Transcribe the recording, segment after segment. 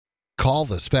Call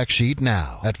the Spec Sheet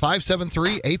now at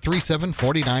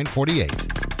 573-837-4948.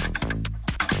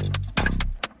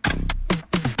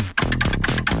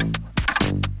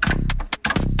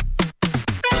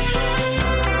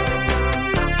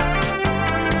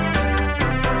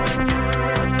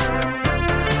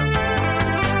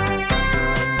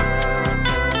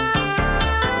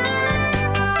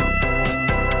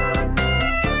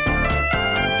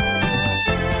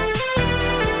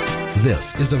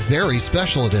 This is a very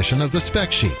special edition of the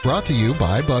Spec Sheet, brought to you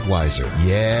by Budweiser.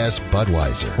 Yes,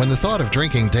 Budweiser. When the thought of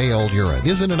drinking day-old urine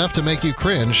isn't enough to make you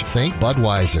cringe, think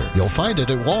Budweiser. You'll find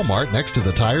it at Walmart next to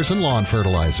the tires and lawn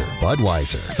fertilizer.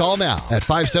 Budweiser. Call now at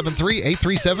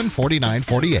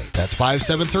 573-837-4948. That's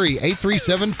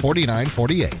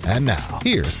 573-837-4948. And now,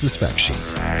 here's the Spec Sheet.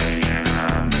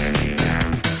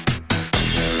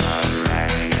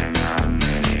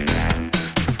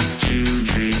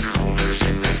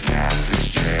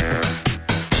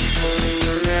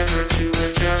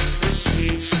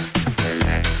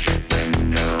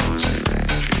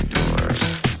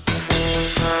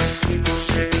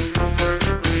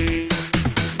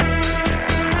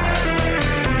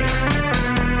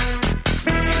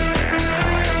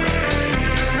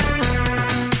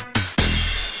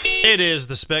 It is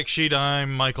the Spec Sheet.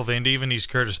 I'm Michael Van Deven. He's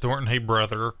Curtis Thornton. Hey,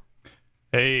 brother.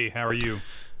 Hey, how are you?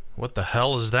 What the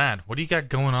hell is that? What do you got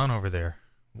going on over there?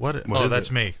 What oh, that's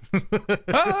it? Me.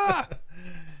 Ah!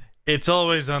 It's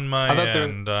always on my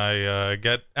end. I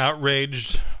get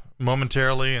outraged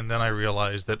momentarily, and then I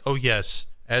realize that, oh, yes,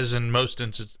 as in most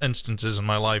instances in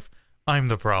my life, I'm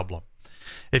the problem.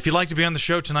 If you'd like to be on the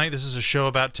show tonight, this is a show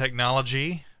about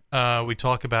technology. We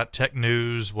talk about tech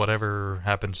news, whatever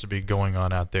happens to be going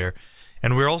on out there.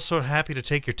 And we're also happy to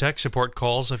take your tech support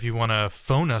calls if you want to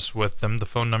phone us with them. The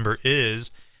phone number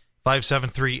is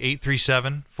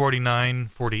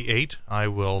 573-837-4948. I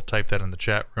will type that in the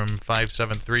chat room,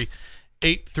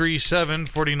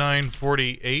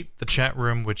 573-837-4948, the chat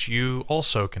room, which you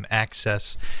also can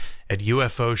access at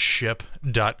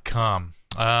ufoship.com.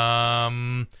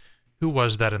 Who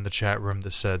was that in the chat room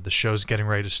that said the show's getting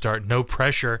ready to start? No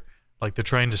pressure, like they're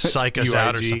trying to psych us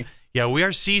out or something. Yeah, we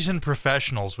are seasoned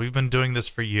professionals. We've been doing this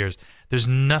for years. There's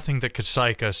nothing that could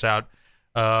psych us out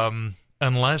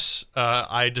unless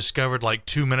I discovered like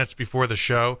 2 minutes before the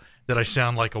show that I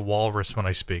sound like a walrus when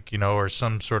I speak, or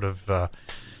some sort of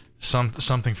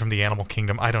something from the animal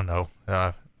kingdom. I don't know.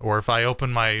 Or if I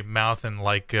open my mouth and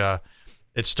like I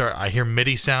hear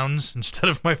MIDI sounds instead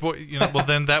of my voice, well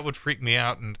then that would freak me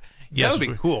out. And yes, that would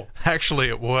be cool. Actually,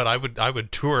 it would. I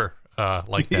would tour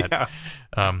like that.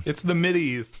 Yeah. It's the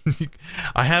middies.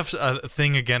 I have a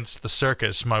thing against the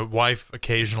circus. My wife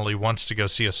occasionally wants to go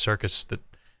see a circus that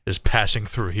is passing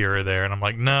through here or there, and I'm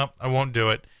like, no, I won't do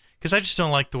it because I just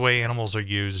don't like the way animals are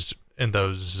used in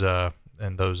those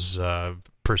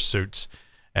pursuits,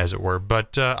 as it were.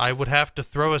 But I would have to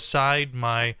throw aside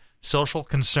my social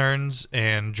concerns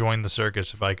and join the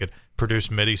circus if I could produce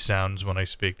MIDI sounds when I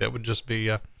speak. That would just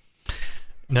be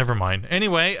never mind.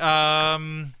 Anyway, a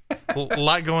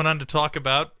lot going on to talk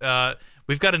about.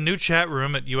 We've got a new chat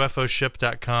room at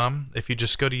ufoship.com. If you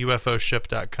just go to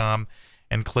ufoship.com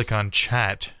and click on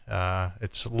chat,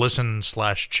 it's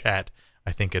listen/chat,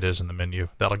 I think it is in the menu.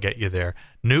 That'll get you there.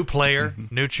 New player,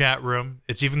 new chat room.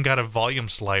 It's even got a volume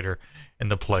slider in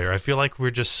the player. I feel like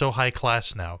we're just so high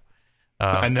class now.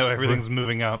 I know everything's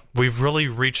moving up. We've really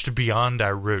reached beyond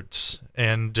our roots.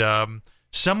 And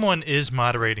someone is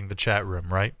moderating the chat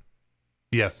room, right?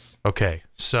 Yes. Okay.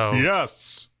 So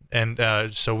yes. And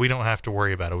so we don't have to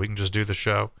worry about it. We can just do the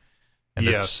show. And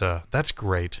yes. That's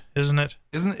great, isn't it?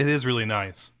 It is really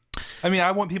nice. I mean,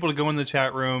 I want people to go in the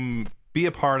chat room, be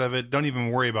a part of it. Don't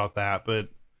even worry about that. But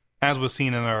as was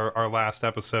seen in our last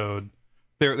episode,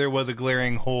 there was a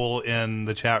glaring hole in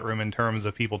the chat room in terms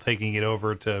of people taking it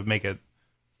over to make it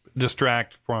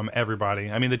distract from everybody.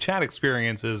 I mean, the chat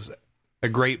experience is a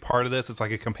great part of this. It's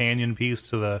like a companion piece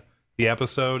to the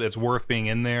episode. It's worth being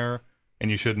in there,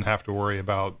 and you shouldn't have to worry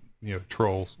about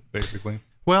trolls, basically.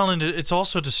 Well, and it's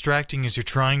also distracting as you're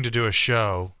trying to do a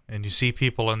show, and you see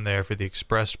people in there for the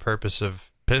expressed purpose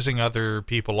of pissing other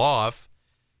people off,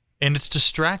 and it's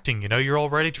distracting. You're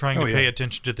already trying to pay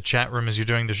attention to the chat room as you're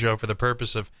doing the show for the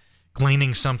purpose of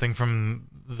gleaning something from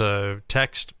the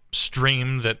text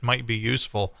stream that might be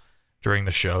useful during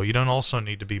the show. You don't also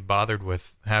need to be bothered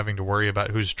with having to worry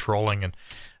about who's trolling. And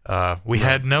we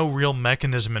had no real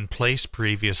mechanism in place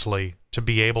previously to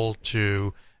be able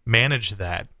to manage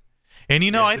that.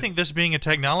 And, I think this being a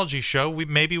technology show,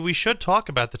 maybe we should talk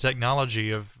about the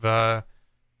technology of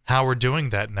how we're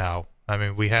doing that now. I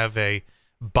mean, we have a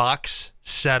box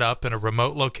set up in a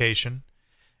remote location,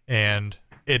 and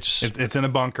it's in a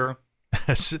bunker.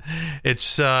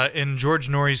 It's in George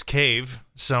Norrie's cave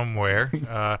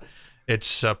somewhere.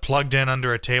 It's plugged in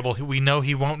under a table. We know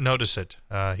he won't notice it.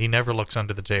 He never looks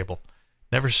under the table,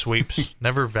 never sweeps,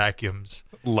 never vacuums.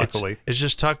 Luckily, it's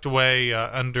just tucked away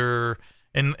under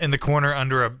in the corner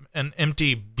under an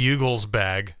empty Bugles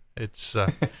bag. It's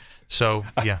so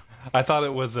yeah. I thought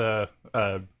it was a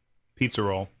pizza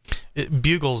roll.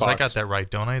 Bugles, box. I got that right,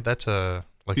 don't I? That's a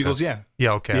Bugles, yeah.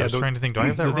 Yeah, okay. I was trying to think. Do I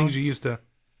have that the wrong? things you used to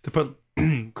put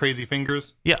crazy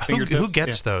fingers? Yeah, who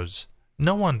gets those?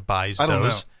 No one buys those. I don't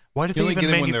know. Why do they even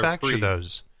manufacture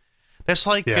those? That's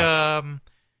like, I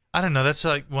don't know. That's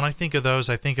like, when I think of those,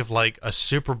 I think of like a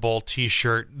Super Bowl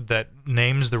T-shirt that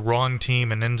names the wrong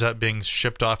team and ends up being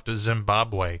shipped off to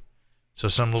Zimbabwe. So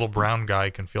some little brown guy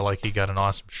can feel like he got an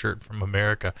awesome shirt from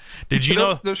America. Did you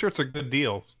know those shirts are good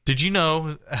deals? Did you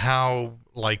know how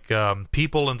like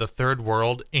people in the third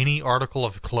world, any article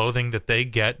of clothing that they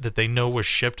get that they know was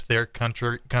shipped their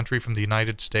country from the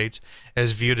United States,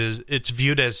 it's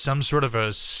viewed as some sort of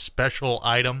a special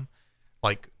item,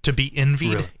 like to be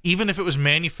envied, really? Even if it was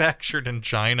manufactured in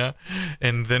China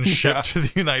and then shipped to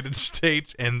the United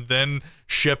States and then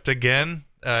shipped again.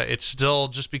 It's still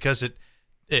just because it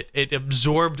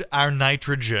absorbed our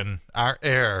nitrogen, our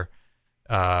air.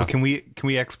 Can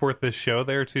we export this show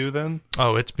there too then?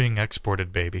 Oh, it's being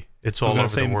exported, baby. It's all over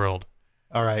the world.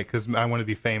 All right, because I want to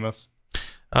be famous.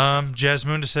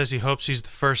 Jasmunda says he hopes he's the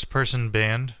first person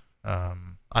banned.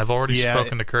 I've already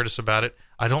spoken to Curtis about it.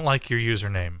 I don't like your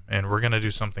username, and we're going to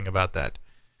do something about that.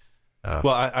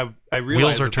 Well, I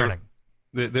realized wheels are turning.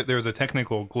 There was a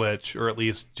technical glitch, or at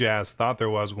least Jazz thought there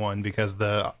was one, because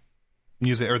the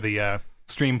music or the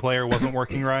stream player wasn't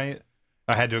working right.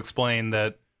 I had to explain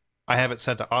that I have it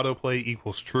set to autoplay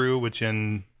equals true, which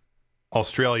in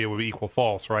Australia would equal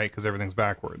false, right? Because everything's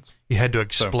backwards. You had to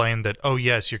explain that, oh,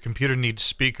 yes, your computer needs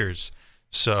speakers.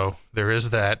 So there is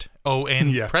that. Oh,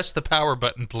 and press the power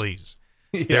button, please.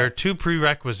 Yes. There are two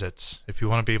prerequisites if you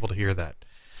want to be able to hear that.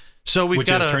 So we've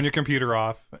got to turn your computer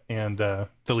off and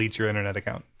delete your internet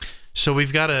account. So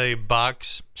we've got a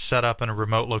box set up in a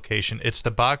remote location. It's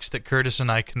the box that Curtis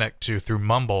and I connect to through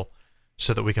Mumble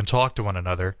so that we can talk to one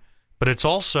another. But it's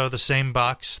also the same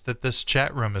box that this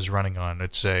chat room is running on.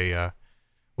 It's a,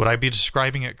 would I be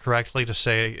describing it correctly to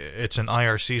say it's an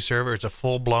IRC server? It's a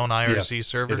full-blown IRC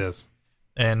server? It is.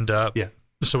 And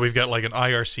so we've got like an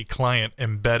IRC client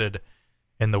embedded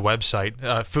in the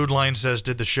website. Food Line says,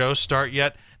 did the show start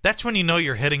yet? That's when you know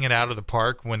you're hitting it out of the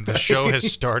park, when the show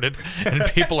has started and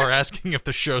people are asking if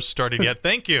the show started yet.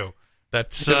 Thank you.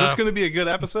 Is this going to be a good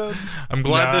episode? I'm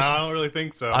glad I don't really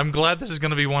think so. I'm glad this is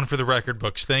going to be one for the record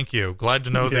books. Thank you. Glad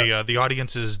to know the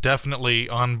audience is definitely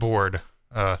on board.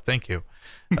 Thank you.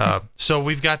 So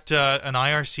we've got an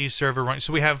IRC server running.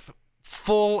 So we have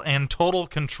full and total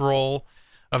control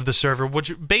of the server,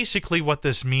 which basically what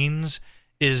this means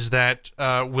is that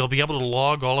we'll be able to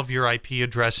log all of your IP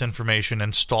address information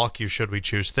and stalk you should we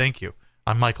choose. Thank you.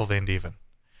 I'm Michael Van Dieven.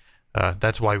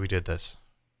 That's why we did this.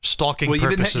 Stalking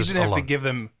purposes you didn't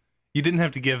alone. You didn't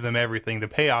have to give them everything. The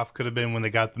payoff could have been when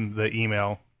they got them the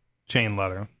email chain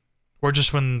letter, or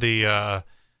just when the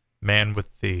man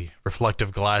with the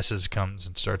reflective glasses comes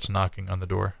and starts knocking on the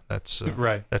door. That's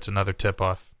right. That's another tip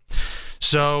off.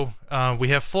 So we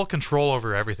have full control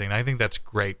over everything. I think that's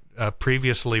great.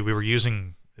 Previously, we were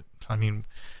using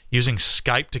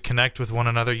Skype to connect with one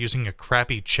another, using a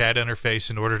crappy chat interface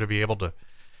in order to be able to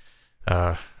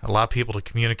allow people to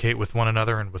communicate with one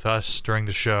another and with us during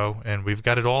the show. And we've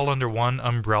got it all under one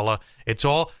umbrella. It's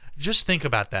all, just think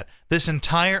about that. This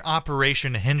entire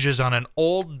operation hinges on an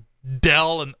old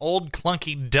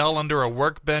clunky Dell under a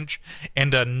workbench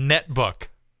and a netbook.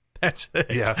 That's it.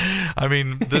 Yeah. I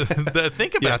mean,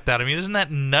 think about that. I mean, isn't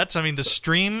that nuts? I mean, the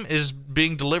stream is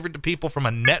being delivered to people from a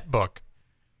netbook.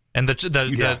 And the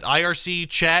IRC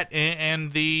chat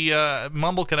and the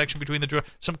Mumble connection between the two,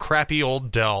 some crappy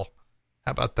old Dell.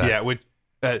 How about that? Yeah, which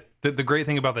the great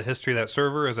thing about the history of that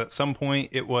server is at some point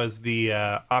it was the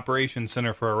operations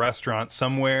center for a restaurant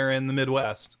somewhere in the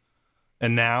Midwest.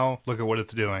 And now, look at what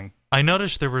it's doing. I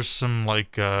noticed there was some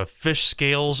like fish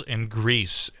scales and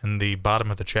grease in the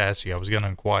bottom of the chassis. I was going to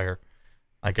inquire.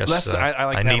 I guess I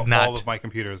like I that need not. All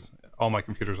my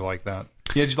computers are like that.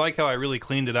 Yeah, did you like how I really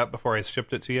cleaned it up before I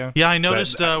shipped it to you? Yeah, I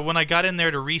noticed when I got in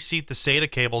there to reseat the SATA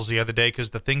cables the other day because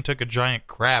the thing took a giant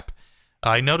crap.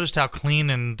 I noticed how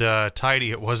clean and tidy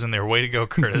it was in there. Way to go,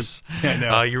 Curtis. Yeah,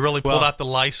 no. You really pulled out the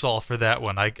Lysol for that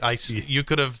one. You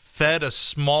could have fed a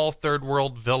small third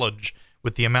world village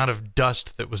with the amount of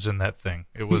dust that was in that thing.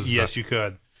 It was yes, you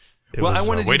could. I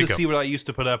wanted you to see what I used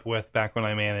to put up with back when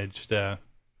I managed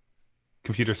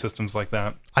computer systems like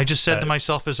that. I just said to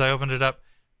myself as I opened it up,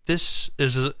 this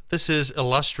is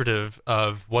illustrative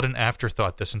of what an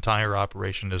afterthought this entire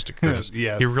operation is to Curtis.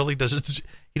 Yes. He really doesn't.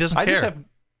 He doesn't care.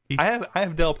 I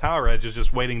have Dell Power Edges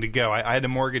just waiting to go. I had to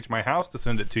mortgage my house to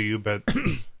send it to you, but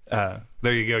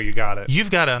there you go. You got it.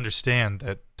 You've got to understand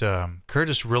that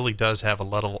Curtis really does have a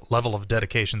level of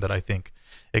dedication that I think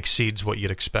exceeds what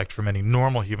you'd expect from any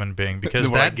normal human being. Because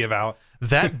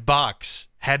that box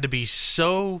had to be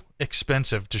so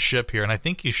expensive to ship here, and I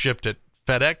think you shipped it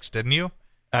FedEx, didn't you?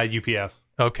 UPS.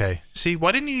 Okay. See,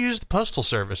 why didn't you use the postal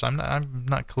service? I'm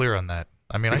not clear on that.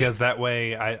 I mean, because that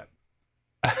way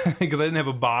because I didn't have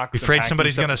a box. You afraid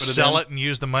somebody's going to sell it and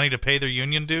use the money to pay their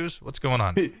union dues? What's going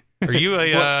on? Are you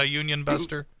a union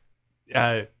buster?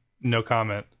 No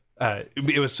comment.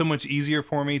 It was so much easier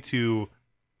for me to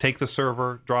take the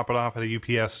server, drop it off at a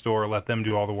UPS store, let them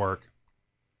do all the work.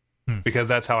 Because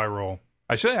that's how I roll.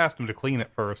 I should have asked them to clean it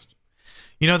first.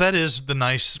 You know, that is the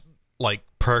nice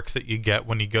perk that you get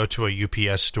when you go to a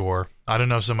UPS store. I don't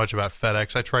know so much about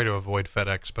FedEx. I try to avoid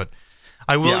FedEx, but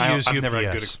I will use UPS. I've never had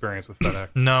a good experience with FedEx.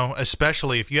 No,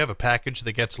 especially if you have a package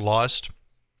that gets lost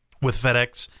with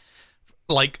FedEx.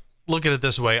 Look at it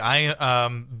this way.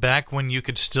 Back when you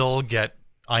could still get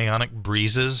ionic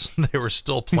breezes, they were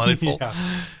still plentiful. Yeah.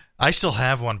 I still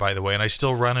have one, by the way, and I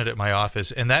still run it at my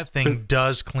office, and that thing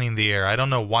does clean the air. I don't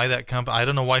know why I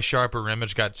don't know why Sharper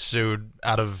Image got sued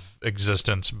out of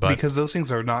existence, but because those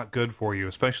things are not good for you,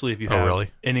 especially if you have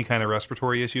any kind of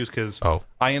respiratory issues. Because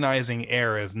ionizing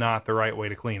air is not the right way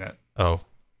to clean it. You're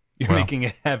making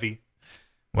it heavy.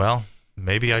 Well,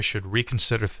 maybe I should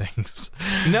reconsider things.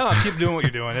 No, keep doing what you're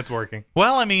doing. It's working.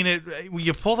 Well, I mean,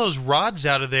 you pull those rods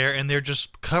out of there, and they're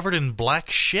just covered in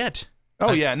black shit.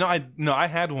 Oh yeah, I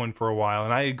had one for a while,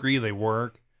 and I agree they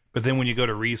work. But then when you go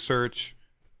to research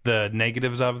the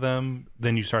negatives of them,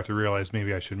 then you start to realize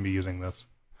maybe I shouldn't be using this.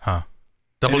 Huh?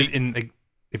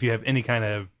 If you have any kind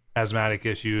of asthmatic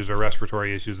issues or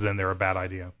respiratory issues, then they're a bad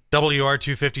idea.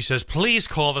 WR250 says, please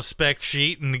call the spec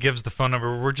sheet, and gives the phone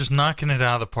number. We're just knocking it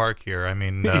out of the park here. I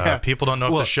mean, people don't know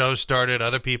if the show started.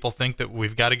 Other people think that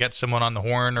we've got to get someone on the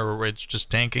horn, or it's just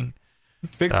tanking.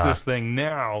 Fix this thing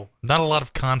now. Not a lot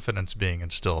of confidence being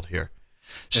instilled here.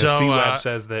 So CWAB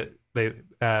says that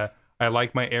I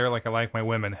like my air like I like my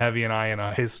women, heavy and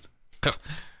ionized.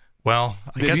 Well,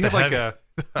 do you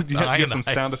have some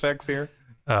sound effects here?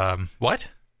 What?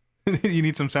 You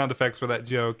need some sound effects for that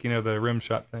joke, the rim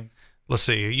shot thing. Let's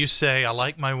see. You say I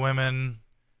like my women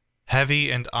heavy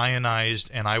and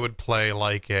ionized, and I would play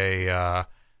like a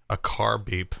car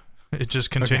beep. It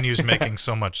just continues making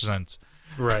so much sense.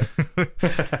 Right.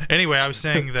 Anyway, I was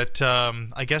saying that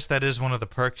I guess that is one of the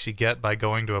perks you get by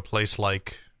going to a place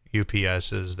like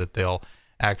UPS is that they'll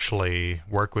actually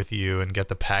work with you and get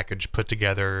the package put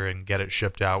together and get it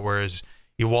shipped out, whereas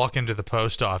you walk into the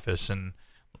post office and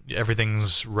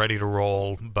everything's ready to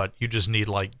roll, but you just need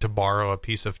to borrow a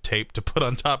piece of tape to put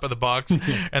on top of the box,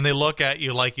 and they look at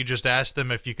you like you just asked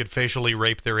them if you could facially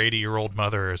rape their 80-year-old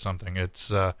mother or something.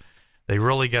 It's they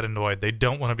really get annoyed. They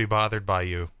don't want to be bothered by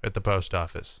you at the post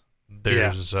office.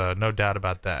 There's no doubt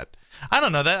about that. I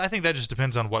don't know. I think that just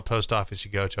depends on what post office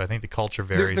you go to. I think the culture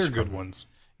varies. They're good ones.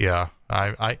 Yeah.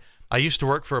 I used to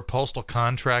work for a postal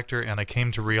contractor, and I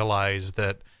came to realize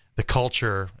that the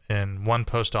culture in one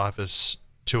post office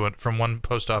from one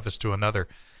post office to another,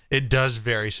 it does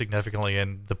vary significantly,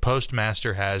 and the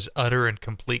postmaster has utter and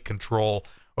complete control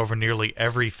over nearly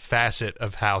every facet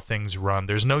of how things run.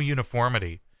 There's no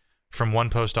uniformity from one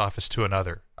post office to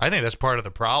another. I think that's part of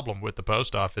the problem with the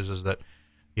post office is that,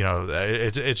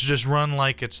 it's just run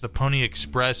like it's the Pony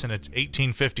Express and it's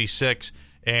 1856,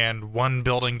 and one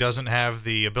building doesn't have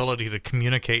the ability to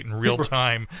communicate in real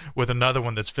time with another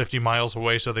one that's 50 miles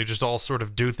away, so they just all sort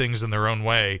of do things in their own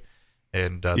way.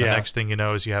 And the next thing you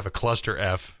know is you have a cluster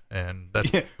F, and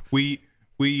that's we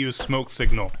use smoke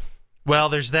signal. Well,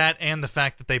 there's that, and the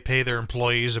fact that they pay their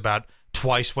employees about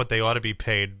twice what they ought to be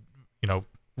paid,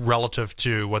 relative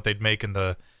to what they'd make in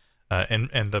the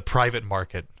the private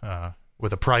market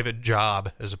with a private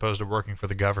job as opposed to working for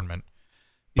the government.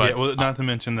 But, not to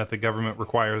mention that the government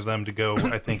requires them to go,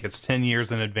 I think it's 10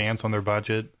 years in advance on their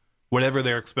budget. Whatever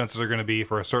their expenses are going to be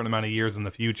for a certain amount of years in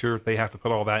the future, they have to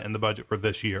put all that in the budget for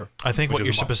this year. I think what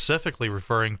you're specifically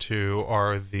referring to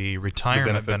are the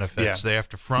retirement benefits. Yeah. They have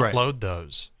to front load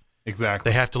those. Exactly.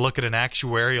 They have to look at an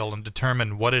actuarial and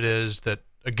determine what it is that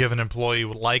a given employee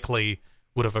likely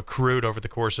would have accrued over the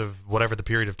course of whatever the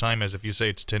period of time is. If you say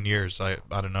it's 10 years, I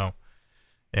don't know.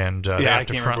 And they have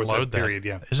to front load that. Period,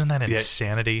 yeah. Isn't that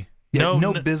insanity? Yeah,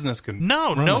 no business can.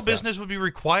 No business would be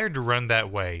required to run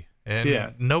that way.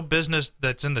 And no business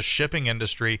that's in the shipping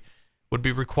industry would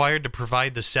be required to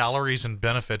provide the salaries and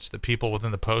benefits that people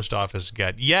within the post office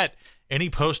get. Yet, any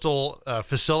postal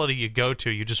facility you go to,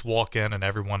 you just walk in and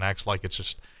everyone acts like it's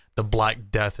just the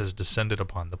Black Death has descended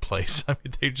upon the place. I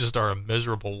mean, they just are a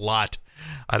miserable lot.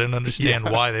 I don't understand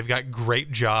why. They've got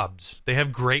great jobs. They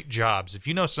have great jobs. If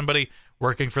you know somebody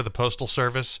working for the Postal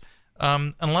Service,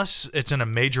 unless it's in a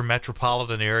major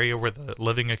metropolitan area where the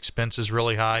living expense is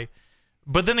really high,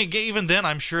 but then even then,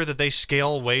 I'm sure that they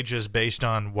scale wages based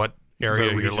on what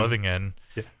area you're living in.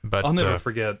 Yeah. But I'll never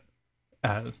forget.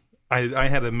 I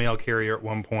had a mail carrier at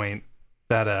one point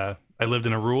that I lived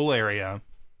in a rural area,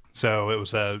 so it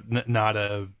was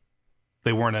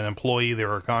they weren't an employee, they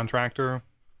were a contractor.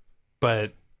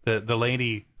 But the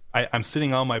lady, I'm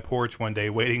sitting on my porch one day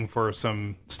waiting for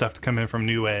some stuff to come in from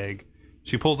Newegg.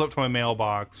 She pulls up to my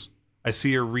mailbox. I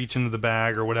see her reach into the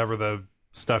bag or whatever the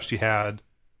stuff she had,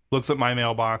 looks at my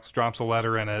mailbox, drops a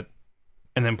letter in it,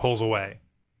 and then pulls away.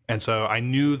 And so I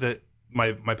knew that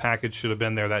my package should have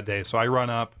been there that day. So I run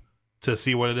up to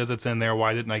see what it is that's in there.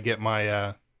 Why didn't I get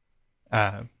my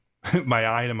my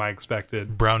item I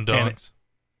expected? Brown dogs.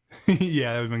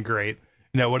 Yeah, that would have been great.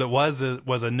 No, what it was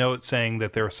a note saying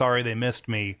that they're sorry they missed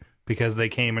me because they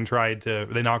came and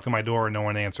they knocked on my door and no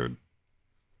one answered.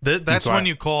 That's when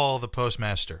you call the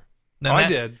postmaster. I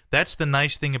did. That's the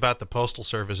nice thing about the Postal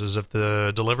Service is if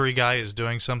the delivery guy is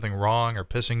doing something wrong or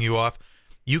pissing you off,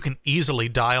 you can easily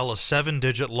dial a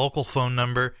 7-digit local phone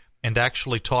number and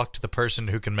actually talk to the person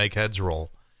who can make heads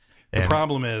roll. The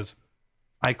problem is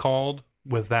I called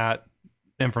with that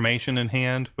information in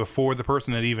hand before the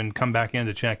person had even come back in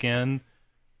to check in,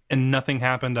 and nothing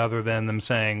happened other than them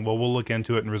saying, well, we'll look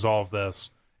into it and resolve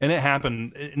this. And it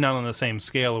happened not on the same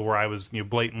scale where I was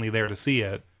blatantly there to see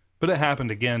it, but it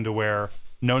happened again to where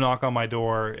no knock on my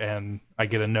door and I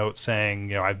get a note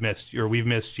saying, I've missed you, or we've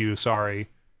missed you, sorry.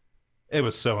 It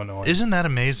was so annoying. Isn't that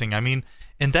amazing? I mean,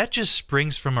 and that just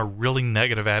springs from a really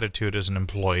negative attitude as an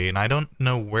employee, and I don't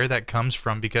know where that comes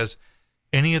from, because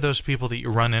any of those people that you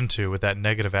run into with that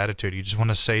negative attitude, you just want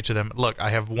to say to them, look, I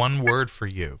have one word for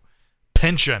you.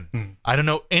 Pension. I don't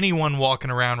know anyone walking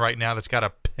around right now that's got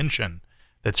a pension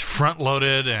that's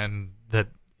front-loaded and that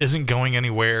isn't going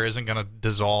anywhere, isn't going to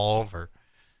dissolve or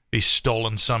be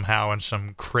stolen somehow in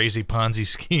some crazy Ponzi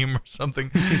scheme or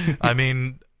something. I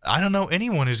mean, I don't know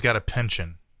anyone who's got a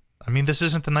pension. I mean, this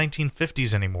isn't the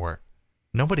 1950s anymore.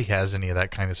 Nobody has any of that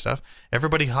kind of stuff.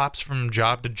 Everybody hops from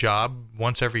job to job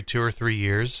once every 2 or 3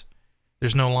 years.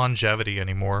 There's no longevity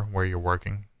anymore where you're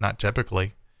working, not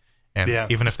typically.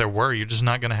 And even if there were, you're just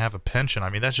not going to have a pension. I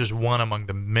mean, that's just one among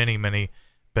the many, many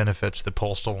benefits that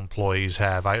postal employees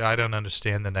have. I don't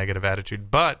understand the negative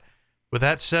attitude. But with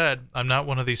that said, I'm not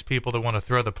one of these people that want to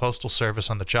throw the Postal Service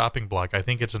on the chopping block. I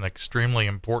think it's an extremely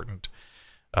important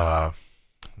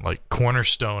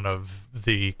cornerstone of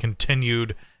the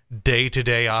continued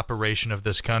day-to-day operation of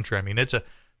this country. I mean, it's a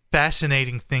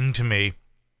fascinating thing to me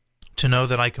to know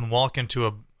that I can walk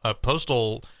into a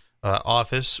postal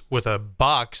office with a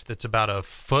box that's about a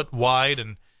foot wide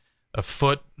and a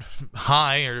foot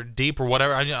high or deep or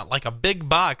whatever, like a big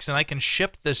box, and I can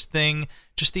ship this thing.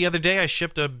 Just the other day, I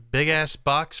shipped a big-ass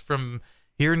box from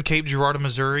here in Cape Girardeau,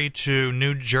 Missouri to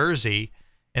New Jersey,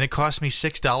 and it cost me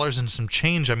 $6 and some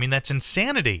change. I mean, that's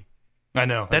insanity. I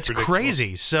know. That's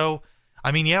crazy. So,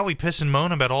 I mean, yeah, we piss and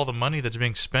moan about all the money that's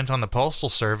being spent on the Postal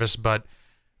Service, but,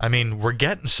 I mean, we're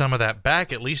getting some of that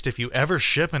back. At least if you ever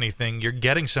ship anything, you're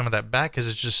getting some of that back because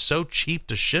it's just so cheap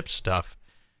to ship stuff.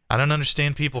 I don't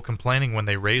understand people complaining when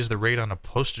they raise the rate on a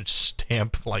postage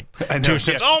stamp like 2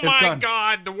 cents. Oh, my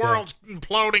God, the world's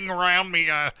imploding around me.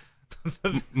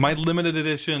 My limited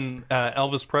edition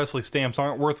Elvis Presley stamps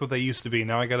aren't worth what they used to be.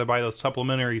 Now I got to buy those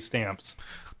supplementary stamps.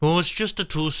 Oh, it's just a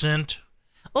 2 cent.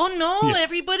 Oh, no,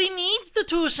 everybody needs the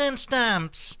 2 cent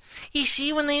stamps. You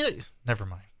see, when they... Never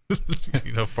mind.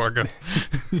 Fargo.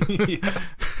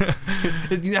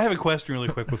 I have a question really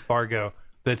quick with Fargo.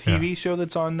 The TV show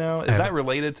that's on now, is that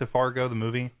related to Fargo, the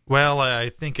movie? Well, I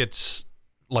think it's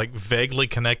vaguely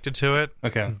connected to it.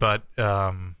 Okay. But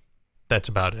that's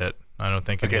about it. I don't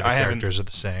think any of the characters are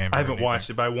the same. I haven't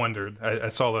watched it, but I wondered. I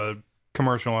saw the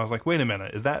commercial and I was like, wait a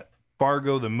minute, is that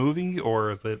Fargo the movie or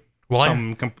is it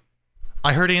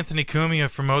I heard Anthony Cumia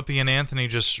from Opie and Anthony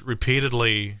just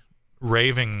repeatedly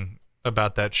raving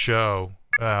about that show,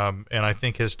 and I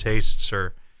think his tastes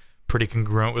are pretty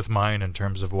congruent with mine in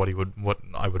terms of what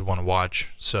I would want to watch.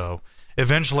 So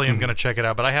eventually I'm going to check it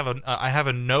out, but I have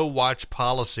a no watch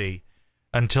policy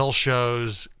until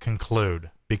shows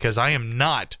conclude, because I am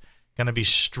not going to be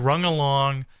strung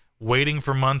along waiting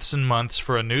for months and months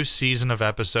for a new season of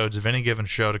episodes of any given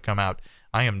show to come out.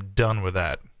 I am done with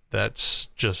that. That's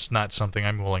just not something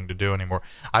I'm willing to do anymore.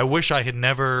 I wish I had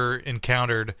never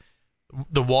encountered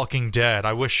The Walking Dead.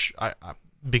 I wish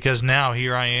because now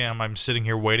here I am. I'm sitting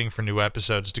here waiting for new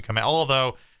episodes to come out.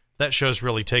 Although that show's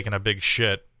really taken a big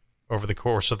shit over the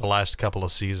course of the last couple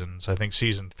of seasons. I think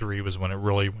season 3 was when it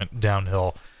really went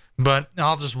downhill. But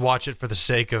I'll just watch it for the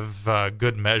sake of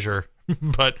good measure.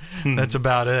 But that's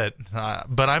about it.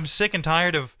 But I'm sick and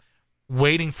tired of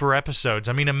waiting for episodes.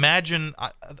 I mean, imagine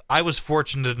I was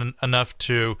fortunate enough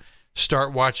to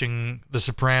start watching The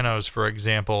Sopranos, for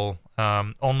example,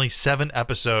 only 7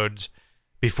 episodes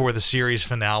before the series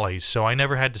finale. So I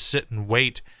never had to sit and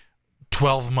wait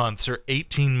 12 months or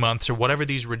 18 months or whatever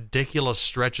these ridiculous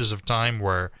stretches of time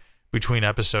were between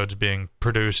episodes being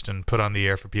produced and put on the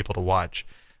air for people to watch.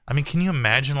 I mean, can you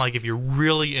imagine, like, if you're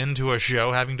really into a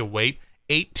show, having to wait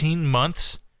 18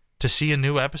 months to see a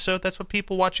new episode? That's what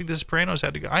people watching The Sopranos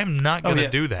had to go. I'm not going to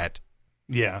do that.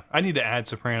 Yeah, I need to add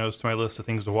Sopranos to my list of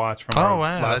things to watch from our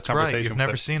last that's conversation. Right. You've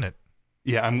never seen it.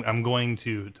 Yeah, I'm going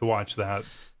to watch that.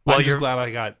 Well, I'm just glad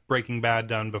I got Breaking Bad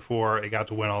done before it got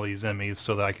to win all these Emmys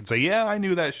so that I could say, yeah, I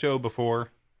knew that show before.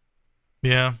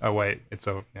 Yeah. Oh, wait. It's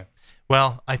so, yeah.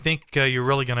 Well, I think you're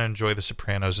really going to enjoy The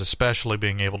Sopranos, especially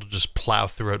being able to just plow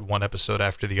through it one episode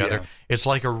after the other. It's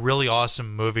like a really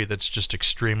awesome movie that's just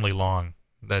extremely long.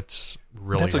 That's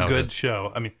a good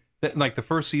show. I mean, like the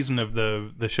first season of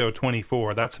the show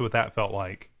 24, that's what that felt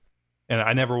like. And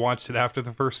I never watched it after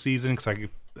the first season because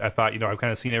I thought, I've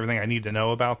kind of seen everything I need to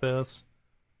know about this.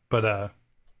 But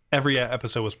every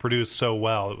episode was produced so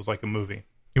well, it was like a movie.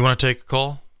 You want to take a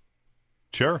call?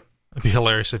 Sure. It'd be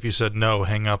hilarious if you said no,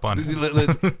 hang up on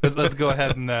it. Let's go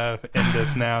ahead and end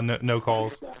this now. No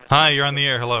calls. Hi, you're on the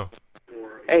air. Hello.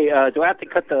 Hey, do I have to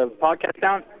cut the podcast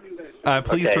down?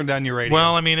 Please turn down your radio.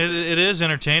 Well, I mean, it is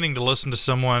entertaining to listen to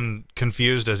someone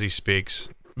confused as he speaks.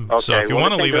 Okay, so if you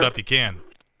want to leave it up, you can.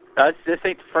 This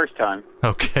ain't the first time.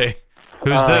 Okay.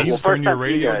 Who's this? Please turn your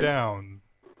radio down.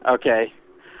 Okay.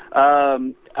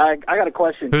 I got a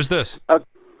question. Who's this?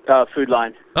 Food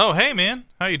Line. Oh, hey, man.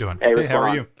 How you doing? Hey, how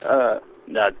are you?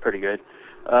 Pretty good.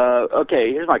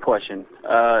 Okay, here's my question.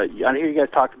 I hear you guys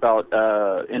talked about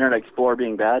Internet Explorer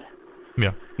being bad.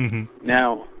 Yeah. Mm-hmm.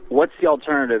 Now, what's the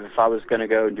alternative if I was going to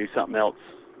go and do something else?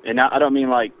 And I don't mean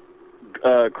like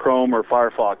Chrome or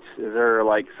Firefox. Is there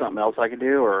like something else I could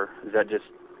do, or is that just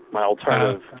my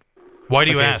alternative? Why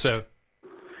do you ask?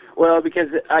 Well, because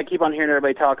I keep on hearing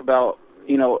everybody talk about,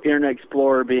 Internet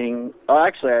Explorer being...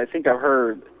 actually, I think I've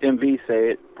heard MV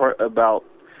say it about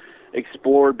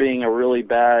Explorer being really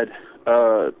bad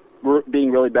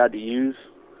to use.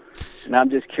 And I'm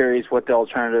just curious what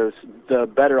the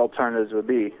better alternatives would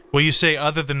be. Well, you say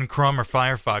other than Chrome or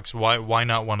Firefox. Why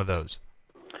not one of those?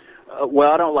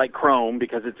 Well, I don't like Chrome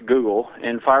because it's Google.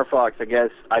 And Firefox, I guess,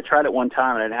 I tried it one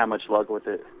time and I didn't have much luck with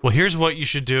it. Well, here's what you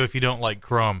should do if you don't like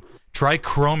Chrome. Try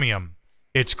Chromium.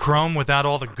 It's Chrome without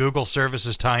all the Google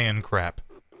services tie-in crap.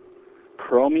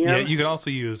 Chromium? Yeah, you can also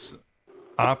use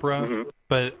Opera,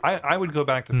 but I would go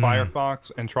back to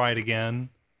Firefox and try it again.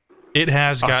 It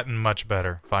has gotten much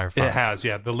better, Firefox. It has,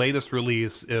 yeah. The latest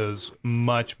release is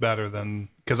much better than...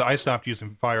 Because I stopped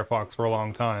using Firefox for a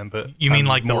long time, but... You mean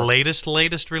like the latest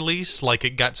release? Like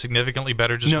it got significantly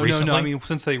better recently? No. I mean,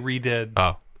 since they redid...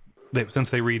 Oh. Since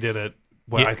they redid it.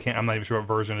 Well, yeah. I'm not even sure what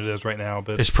version it is right now,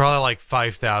 but... It's probably like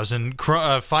 5,000.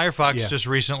 Firefox just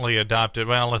recently adopted...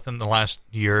 Well, within the last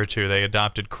year or two, they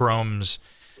adopted Chrome's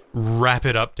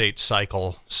rapid update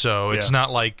cycle. So it's not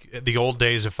like the old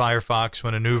days of Firefox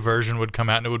when a new version would come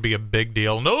out and it would be a big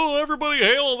deal. No, everybody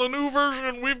hail the new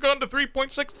version. We've gone to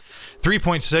 3.6.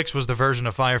 3.6 was the version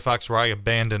of Firefox where I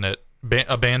abandoned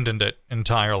it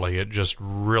entirely. It just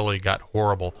really got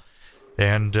horrible.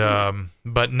 And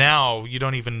but now you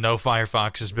don't even know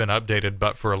Firefox has been updated,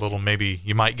 but for a little, maybe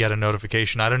you might get a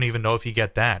notification. I don't even know if you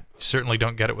get that. You certainly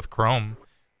don't get it with Chrome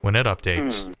when it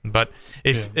updates. But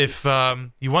if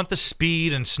you want the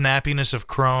speed and snappiness of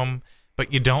Chrome,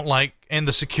 but you don't like, and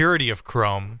the security of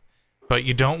Chrome, but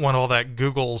you don't want all that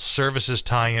Google services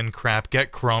tie-in crap,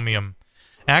 get Chromium.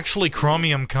 Actually,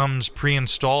 Chromium comes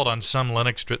pre-installed on some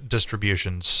Linux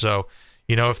distributions, so...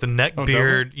 if the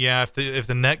neckbeard, if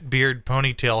the neckbeard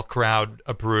ponytail crowd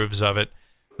approves of it,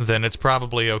 then it's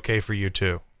probably okay for you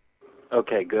too.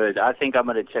 Okay, good. I think I'm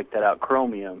going to check that out.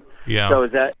 Chromium. Yeah.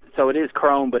 So it is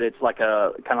Chrome, but it's like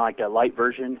a kind of like a light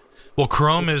version. Well,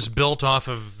 Chrome is built off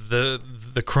of the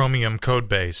Chromium code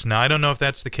base. Now, I don't know if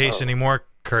that's the case anymore,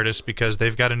 Curtis, because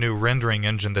they've got a new rendering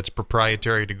engine that's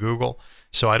proprietary to Google.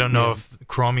 So I don't know if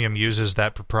Chromium uses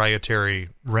that proprietary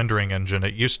rendering engine.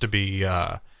 It used to be.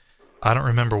 I don't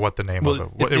remember what the name of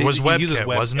it. It was WebKit,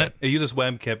 wasn't it? It uses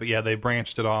WebKit, but they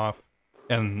branched it off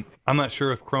and I'm not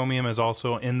sure if Chromium is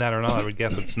also in that or not. I would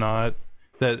guess it's not.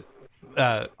 That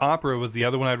Opera was the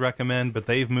other one I'd recommend, but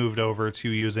they've moved over to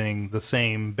using the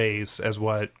same base as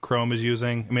what Chrome is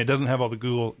using. I mean, it doesn't have all the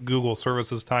Google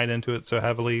services tied into it so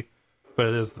heavily, but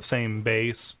it is the same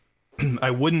base. I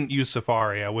wouldn't use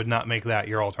Safari. I would not make that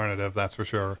your alternative, that's for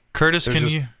sure. Curtis,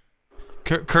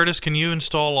 can you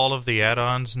install all of the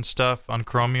add-ons and stuff on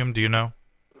Chromium? Do you know?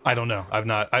 I don't know.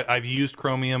 I've used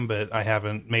Chromium, but I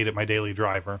haven't made it my daily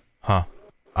driver. Huh.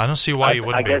 I don't see why you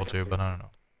wouldn't be able to, but I don't know.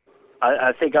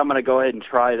 I think I'm going to go ahead and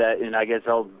try that, and I guess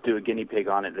I'll do a guinea pig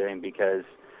on it then because,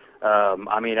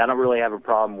 I mean, I don't really have a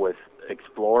problem with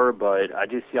Explorer, but I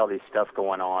do see all this stuff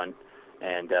going on,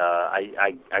 and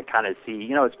I kind of see,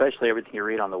 you know, especially everything you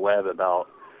read on the web about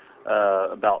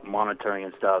monitoring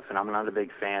and stuff, and I'm not a big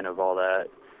fan of all that,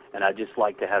 and I just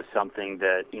like to have something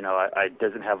that, you know, I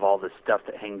doesn't have all the stuff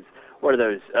that hangs. What are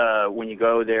those? When you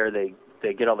go there, they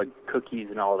get all the cookies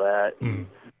and all that. Mm.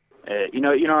 You know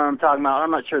what I'm talking about.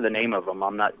 I'm not sure the name of them.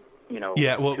 I'm not, you know.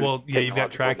 Yeah, well, yeah, you've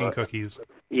got tracking cookies.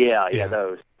 Yeah,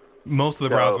 those. Most of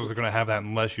the browsers are going to have that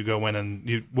unless you go in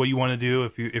and what you want to do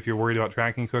if you're worried about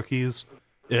tracking cookies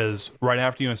is right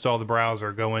after you install the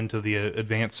browser, go into the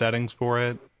advanced settings for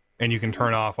it, and you can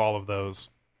turn off all of those.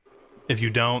 If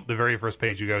you don't, the very first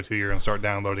page you go to, you're going to start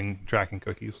downloading tracking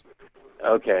cookies.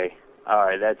 Okay. All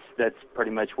right, that's pretty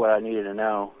much what I needed to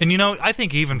know. And, you know, I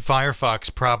think even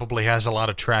Firefox probably has a lot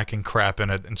of tracking crap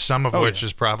in it, and some of which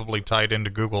is probably tied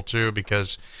into Google, too,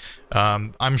 because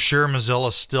I'm sure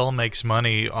Mozilla still makes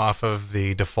money off of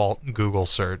the default Google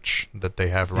search that they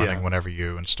have running whenever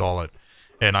you install it.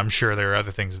 And I'm sure there are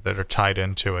other things that are tied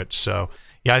into it. So,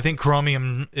 yeah, I think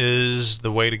Chromium is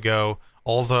the way to go,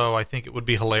 although I think it would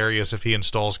be hilarious if he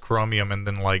installs Chromium and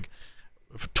then, like,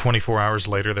 24 hours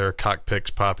later, there are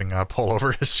cockpits popping up all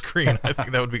over his screen. I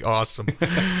think that would be awesome.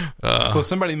 Well,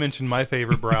 somebody mentioned my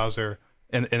favorite browser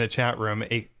in a chat room,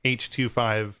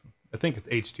 H25, I think it's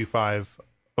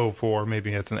H2504,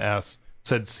 maybe it's an S,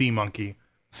 said SeaMonkey.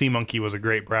 SeaMonkey was a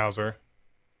great browser.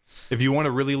 If you want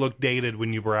to really look dated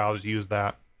when you browse, use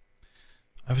that.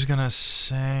 I was going to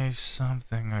say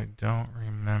something. I don't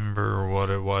remember what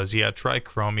it was. Yeah, try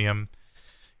Chromium.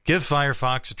 Give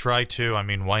Firefox a try, too. I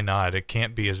mean, why not? It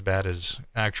can't be as bad as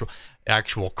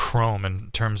actual Chrome in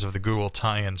terms of the Google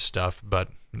tie-in stuff, but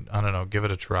I don't know. Give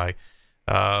it a try.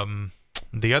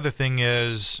 The other thing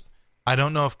is, I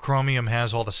don't know if Chromium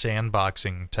has all the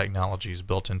sandboxing technologies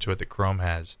built into it that Chrome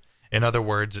has. In other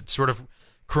words,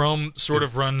 Chrome sort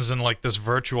of runs in like this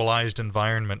virtualized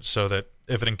environment so that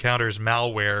if it encounters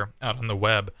malware out on the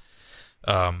web,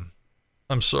 I'm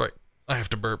sorry, I have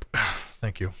to burp.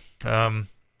 Thank you.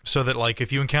 So that, like,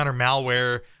 if you encounter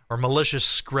malware or malicious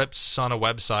scripts on a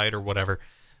website or whatever,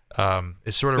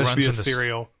 it sort of runs into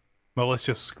cereal.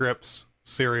 Malicious scripts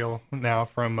cereal now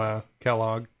from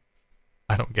Kellogg.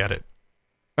 I don't get it.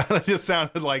 That just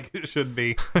sounded like it should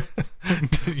be.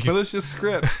 Malicious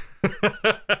scripts.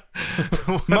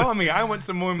 Mommy, I want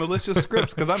some more malicious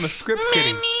scripts because I'm a script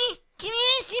kitty. Mommy, can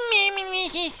I have some more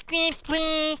malicious scripts,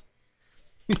 please?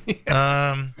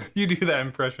 You do that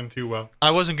impression too well.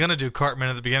 I wasn't gonna do Cartman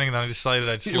at the beginning, then I decided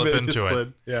I'd slip into it.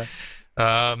 Slid. Yeah.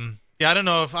 I don't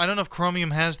know if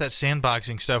Chromium has that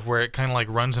sandboxing stuff where it kind of like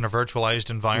runs in a virtualized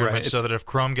environment, so that if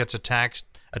Chrome gets attacked,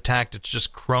 it's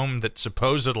just Chrome that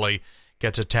supposedly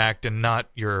gets attacked and not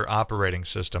your operating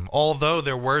system. Although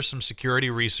there were some security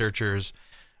researchers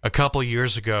a couple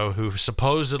years ago who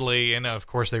supposedly, and of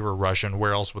course they were Russian.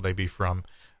 Where else would they be from?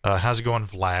 How's it going,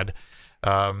 Vlad?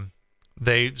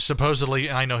 They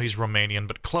supposedly, I know he's Romanian,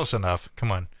 but close enough.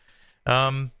 Come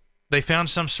on. They found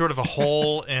some sort of a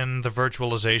hole in the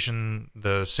virtualization,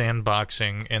 the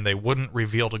sandboxing, and they wouldn't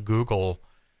reveal to Google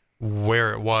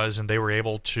where it was, and they were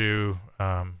able to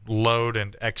load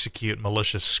and execute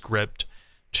malicious script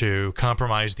to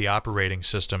compromise the operating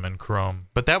system in Chrome.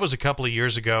 But that was a couple of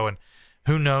years ago, and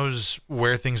who knows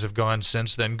where things have gone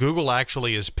since then. Google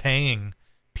actually is paying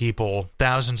people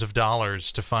thousands of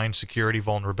dollars to find security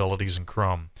vulnerabilities in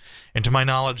Chrome. And to my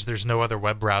knowledge, there's no other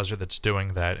web browser that's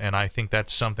doing that. And I think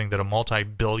that's something that a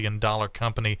multi-billion-dollar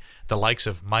company, the likes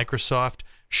of Microsoft,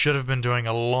 should have been doing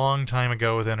a long time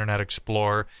ago with Internet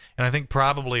Explorer. And I think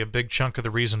probably a big chunk of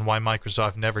the reason why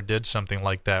Microsoft never did something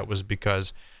like that was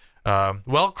because,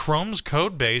 Chrome's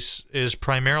code base is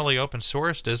primarily open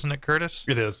sourced, isn't it, Curtis?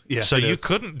 It is, yeah. So you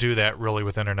couldn't do that really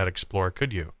with Internet Explorer,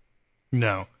 could you?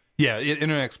 No. Yeah,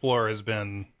 Internet Explorer has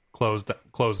been closed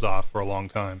off for a long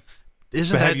time.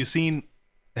 Have you seen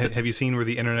where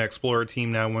the Internet Explorer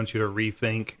team now wants you to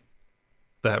rethink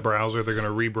that browser? They're going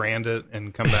to rebrand it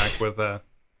and come back with a...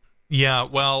 Yeah,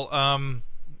 well,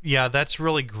 Yeah, that's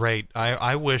really great.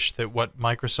 I wish that what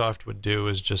Microsoft would do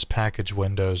is just package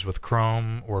Windows with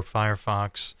Chrome or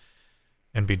Firefox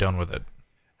and be done with it.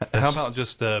 How about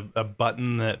just a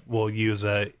button that will use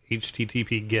a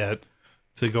HTTP GET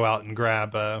to go out and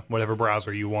grab whatever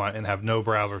browser you want and have no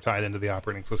browser tied into the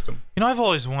operating system? I've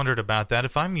always wondered about that.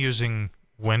 If I'm using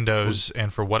Windows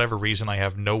and for whatever reason I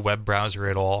have no web browser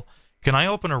at all, can I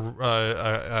open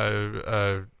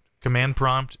a command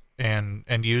prompt and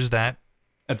use that?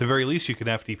 At the very least, you could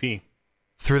FTP.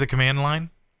 Through the command line?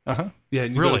 Uh-huh. Yeah,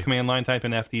 you go to the command line, type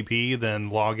in FTP, then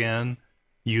log in,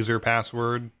 user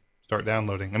password, start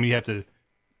downloading. I mean,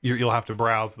 you'll have to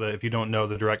browse if you don't know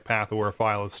the direct path of where a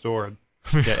file is stored.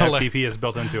 Yeah, FTP is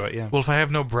built into it, yeah. Well, if I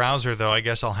have no browser, though, I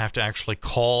guess I'll have to actually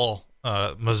call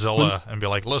Mozilla and be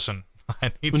like, listen,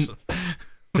 I need some...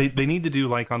 They need to do,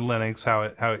 like on Linux,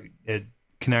 how it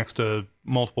connects to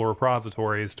multiple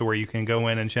repositories to where you can go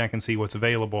in and check and see what's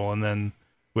available, and then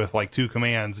with like 2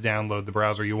 commands, download the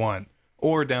browser you want.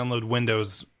 Or download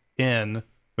Windows N,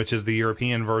 which is the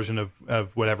European version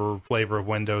of whatever flavor of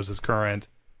Windows is current,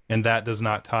 and that does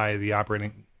not tie the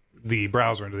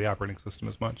browser into the operating system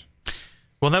as much.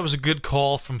 Well, that was a good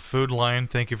call from Food Line.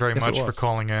 Thank you very much for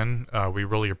calling in. We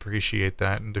really appreciate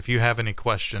that. And if you have any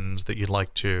questions that you'd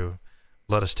like to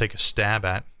let us take a stab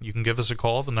at, you can give us a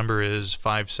call. The number is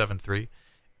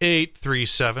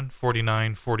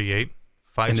 573-837-4948.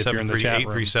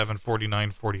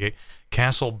 573-837-4948.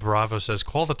 Castle Bravo says,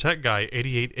 call the tech guy,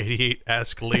 8888,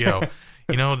 ask Leo.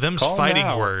 Them's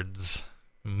fighting words,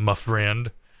 my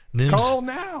friend. Call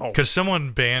now. Could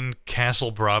someone ban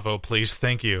Castle Bravo, please?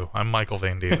 Thank you. I'm Michael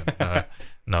Van Dieven.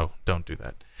 No, don't do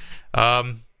that.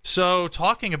 So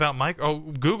talking about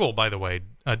Google, by the way,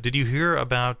 did you hear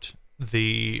about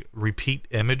the repeat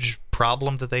image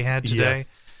problem that they had today? Yes.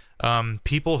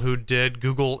 People who did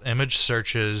Google image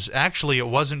searches, actually it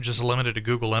wasn't just limited to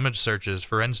Google image searches.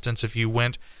 For instance, if you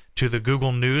went to the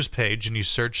Google News page and you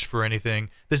searched for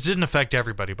anything, this didn't affect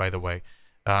everybody, by the way.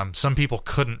 Some people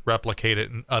couldn't replicate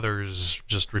it, and others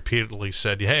just repeatedly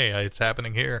said, hey, it's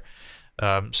happening here.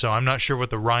 So I'm not sure what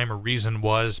the rhyme or reason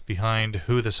was behind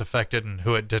who this affected and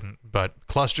who it didn't, but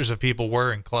clusters of people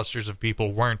were and clusters of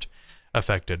people weren't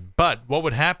affected. But what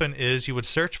would happen is you would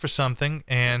search for something,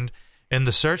 and in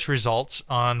the search results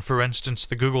on, for instance,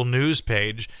 the Google News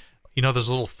page, those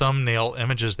little thumbnail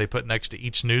images they put next to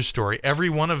each news story, every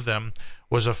one of them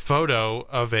was a photo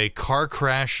of a car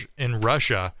crash in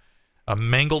Russia, a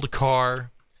mangled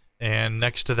car, and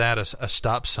next to that a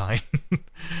stop sign.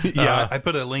 Yeah, I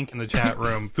put a link in the chat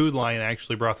room. Food Line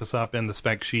actually brought this up in the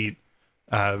Spec Sheet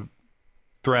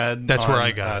thread. That's where I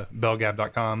got it.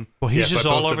 Bellgab.com. Well, he's just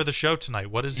all over the show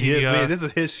tonight. What is he? This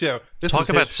is his show. Talk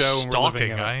about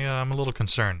stalking. I'm a little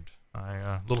concerned.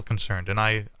 And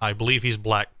I believe he's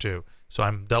black too, so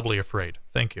I'm doubly afraid.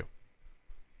 Thank you.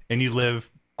 And you live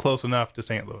close enough to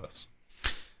St. Louis.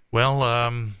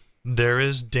 Well, there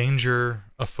is danger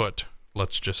afoot.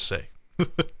 Let's just say.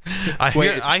 I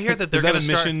hear that they're going to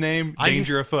start. Mission name?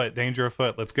 Danger afoot. Danger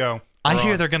afoot. Let's go. I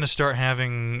hear they're going to start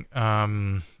having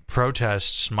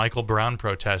protests, Michael Brown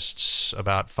protests,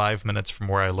 about 5 minutes from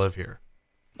where I live here.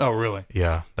 Oh, really?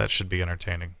 Yeah, that should be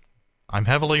entertaining. I'm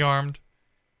heavily armed,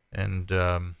 and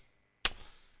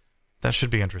that should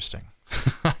be interesting.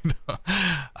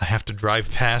 I have to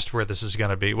drive past where this is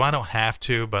going to be. Well, I don't have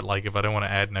to, but like if I don't want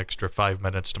to add an extra 5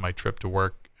 minutes to my trip to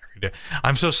work every day.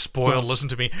 I'm so spoiled. Listen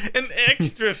to me. An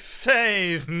extra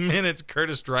 5 minutes.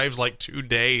 Curtis drives like 2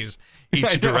 days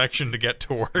each direction to get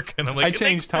to work. And I'm like, I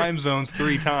changed time zones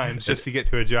 3 times just to get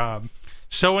to a job.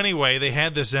 So anyway, they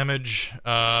had this image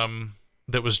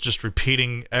that was just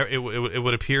repeating. It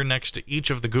would appear next to each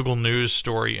of the Google News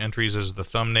story entries as the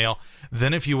thumbnail.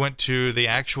 Then if you went to the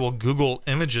actual Google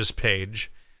Images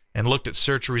page and looked at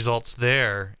search results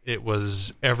there, it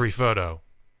was every photo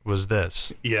was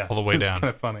this. Yeah, all the way down. It's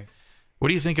kind of funny. What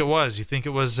do you think it was? You think it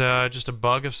was just a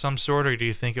bug of some sort, or do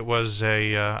you think it was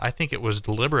I think it was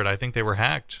deliberate. I think they were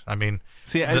hacked. I mean,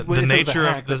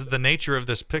 the nature of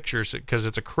this picture, because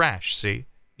it's a crash. See?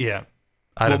 Yeah.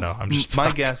 I don't know. I'm just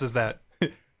my guess is that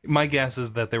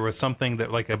there was something that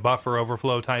like a buffer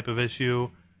overflow type of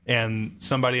issue, and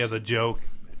somebody as a joke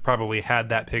probably had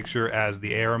that picture as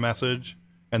the error message,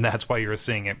 and that's why you're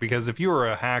seeing it. Because if you were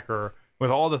a hacker, with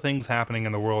all the things happening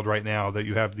in the world right now that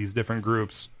you have these different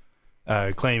groups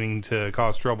claiming to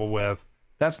cause trouble with,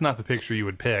 that's not the picture you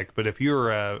would pick. But if you're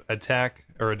a tech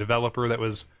or a developer that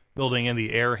was building in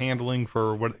the error handling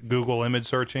for what Google image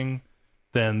searching,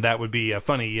 then that would be a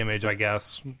funny image, I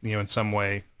guess, in some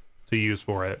way to use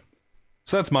for it.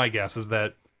 So that's my guess, is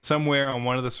that somewhere on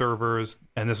one of the servers,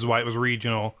 and this is why it was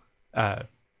regional,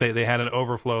 They had an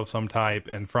overflow of some type,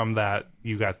 and from that,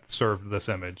 you got served this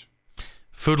image.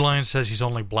 Food Lion says he's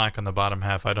only black on the bottom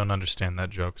half. I don't understand that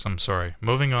joke, so I'm sorry.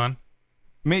 Moving on.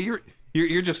 Mate,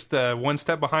 you're just one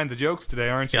step behind the jokes today,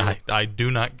 aren't you? Yeah, I do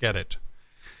not get it.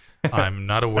 I'm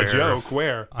not aware. A joke?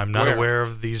 Where? I'm not aware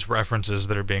of these references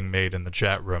that are being made in the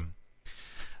chat room.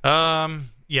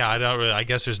 Yeah, I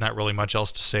guess there's not really much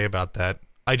else to say about that.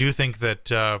 I do think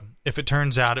that if it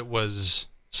turns out it was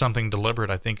something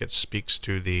deliberate, I think it speaks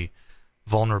to the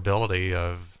vulnerability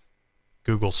of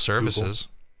Google's services.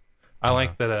 I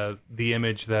like that the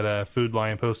image that Food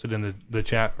Lion posted in the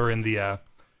chat or in the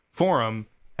forum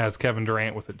has Kevin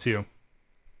Durant with it too,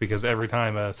 because every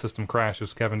time a system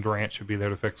crashes, Kevin Durant should be there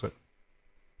to fix it.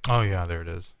 Oh yeah, there it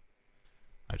is.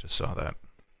 I just saw that.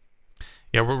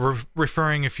 Yeah, we're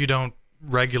referring, if you don't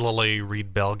regularly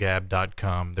read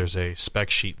Bellgab.com, there's a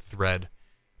spec sheet thread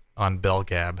on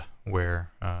Bellgab where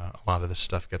a lot of this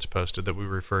stuff gets posted that we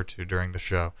refer to during the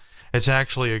show. It's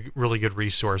actually a really good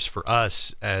resource for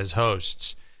us as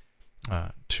hosts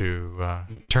to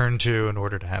turn to in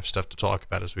order to have stuff to talk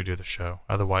about as we do the show.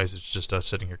 Otherwise, it's just us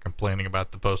sitting here complaining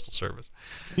about the Postal Service.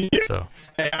 Yeah. So,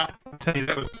 hey, I'll tell you,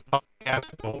 that was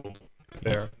gold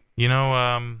there. You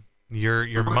know,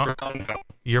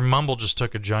 your mumble just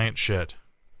took a giant shit.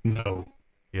 No.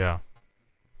 Yeah.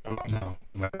 No.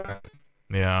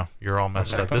 Yeah, you're all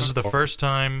messed up. This is the first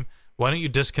time. Why don't you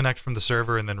disconnect from the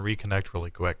server and then reconnect really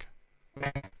quick?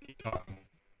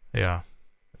 Yeah.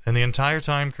 And the entire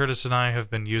time Curtis and I have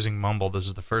been using Mumble, this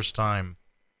is the first time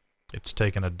it's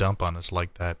taken a dump on us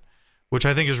like that, which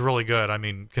I think is really good. I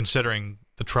mean, considering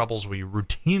the troubles we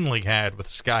routinely had with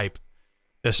Skype,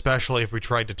 especially if we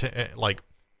tried to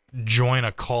join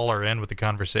a caller in with the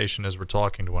conversation as we're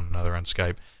talking to one another on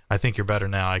Skype. I think you're better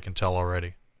now. I can tell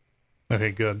already.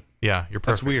 Okay, good. Yeah, you're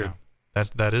perfect. That's weird. Now.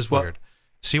 That is weird.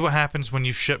 See what happens when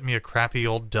you ship me a crappy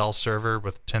old Dell server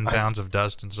with 10 pounds of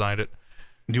dust inside it?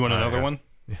 Do you want another one?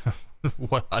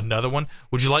 What, another one?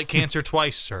 Would you like cancer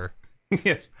twice, sir?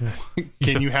 Yes.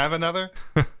 Can you have another?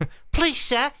 Please,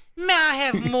 sir, may I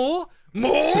have more?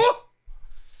 More?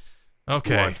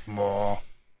 Okay. More.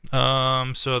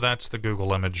 So that's the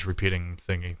Google image repeating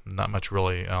thingy. Not much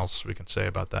really else we can say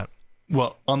about that.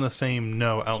 Well, on the same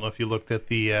note, I don't know if you looked at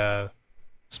the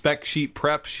spec sheet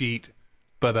prep sheet,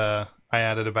 but I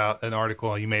added about an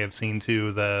article you may have seen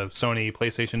too, the Sony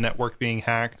PlayStation Network being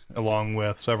hacked, along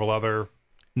with several other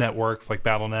networks like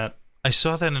Battle.net. I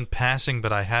saw that in passing,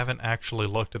 but I haven't actually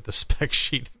looked at the spec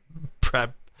sheet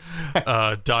prep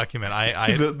document.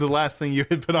 The last thing you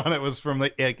had put on it was from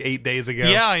like 8 days ago.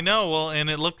 Yeah, I know. Well, and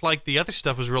it looked like the other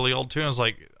stuff was really old too. I was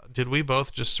like, did we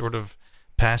both just sort of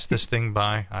pass this thing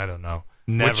by? I don't know.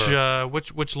 Never.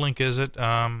 Which link is it?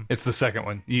 It's the second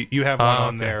one. You have one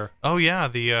on there. Oh yeah,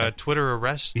 the Twitter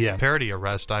arrest, parody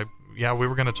arrest. We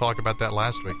were going to talk about that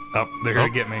last week. Oh, they're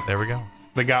going to get me. There we go.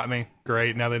 They got me.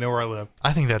 Great. Now they know where I live.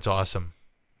 I think that's awesome.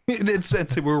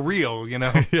 It's we're real, you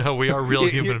know. Yeah, we are real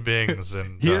human beings,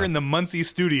 and here in the Muncie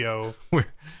studio,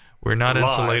 we're not live.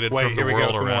 insulated from the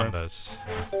world around us.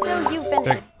 So you've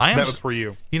been... That was for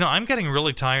you. You know, I'm getting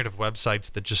really tired of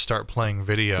websites that just start playing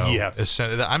video. Yes.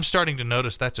 I'm starting to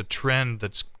notice that's a trend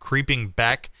that's creeping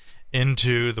back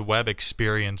into the web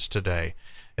experience today.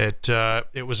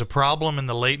 It was a problem in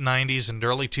the late 90s and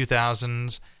early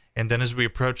 2000s, and then as we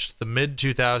approached the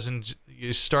mid-2000s,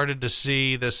 you started to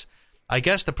see this. I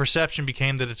guess the perception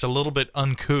became that it's a little bit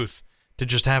uncouth to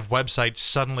just have websites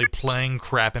suddenly playing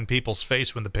crap in people's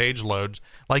face when the page loads.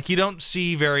 Like, you don't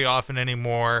see very often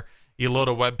anymore. You load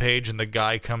a web page and the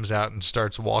guy comes out and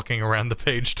starts walking around the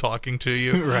page talking to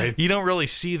you. Right. You don't really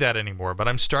see that anymore, but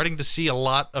I'm starting to see a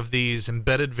lot of these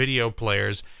embedded video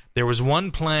players. There was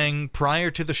one playing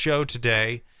prior to the show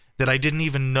today that I didn't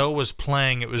even know was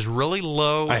playing. It was really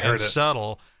low and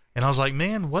subtle. And I was like,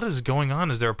 man, what is going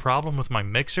on? Is there a problem with my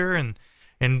mixer? And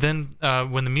then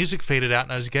when the music faded out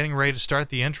and I was getting ready to start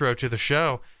the intro to the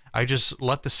show, I just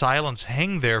let the silence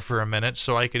hang there for a minute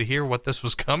so I could hear what this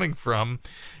was coming from.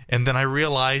 And then I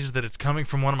realized that it's coming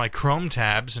from one of my Chrome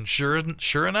tabs. And sure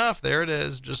enough, there it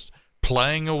is, just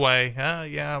playing away.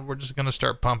 Yeah, we're just going to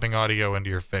start pumping audio into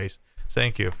your face.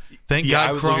 Thank you. Thank God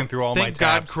I was Chrome, looking through all my tabs.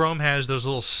 God Chrome has those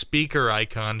little speaker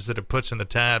icons that it puts in the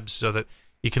tabs so that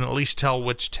you can at least tell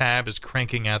which tab is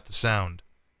cranking out the sound.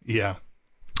 Yeah.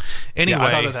 Anyway. Yeah,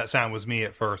 I thought that sound was me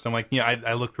at first. I'm like,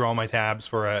 I looked through all my tabs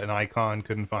for an icon,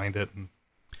 couldn't find it.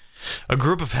 A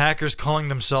group of hackers calling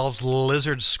themselves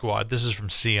Lizard Squad, this is from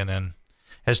CNN,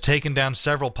 has taken down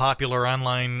several popular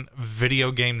online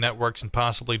video game networks and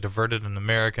possibly diverted an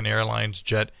American Airlines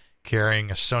jet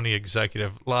carrying a Sony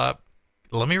executive. Let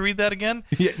me read that again.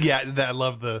 Yeah, I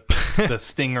love the the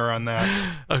stinger on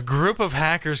that. A group of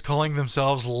hackers calling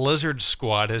themselves Lizard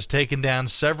Squad has taken down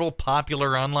several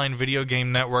popular online video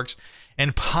game networks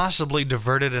and possibly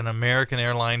diverted an American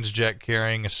Airlines jet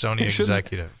carrying a Sony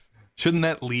executive. Shouldn't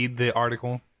that lead the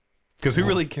article? Because who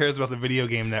really cares about the video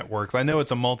game networks? I know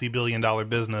it's a multi-billion-dollar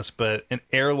business, but an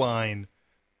airline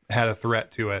had a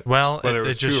threat to it. Well,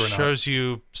 it just shows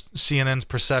you CNN's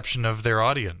perception of their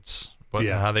audience,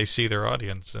 how they see their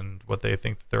audience and what they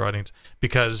think that their audience.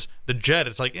 Because the jet,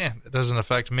 it's like, it doesn't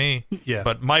affect me. Yeah.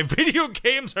 But my video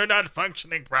games are not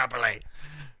functioning properly.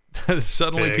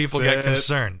 Suddenly, people get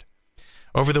concerned.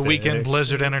 Over the weekend,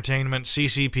 Blizzard Entertainment,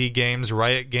 CCP Games,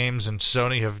 Riot Games, and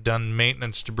Sony have done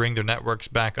maintenance to bring their networks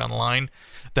back online.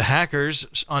 The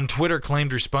hackers on Twitter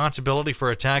claimed responsibility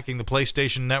for attacking the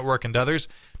PlayStation Network and others,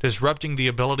 disrupting the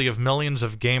ability of millions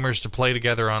of gamers to play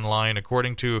together online.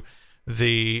 According to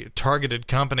the targeted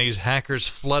companies, hackers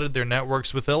flooded their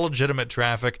networks with illegitimate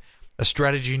traffic, a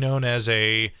strategy known as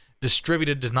a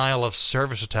distributed denial of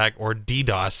service attack, or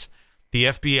DDoS. The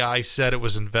FBI said it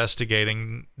was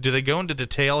investigating. Do they go into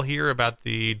detail here about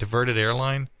the diverted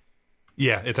airline?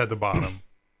 Yeah, it's at the bottom.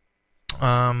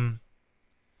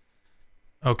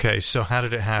 Okay, so how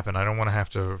did it happen? I don't want to have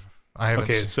to...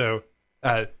 So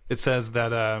it says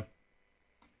that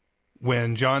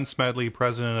when John Smedley,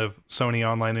 president of Sony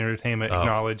Online Entertainment,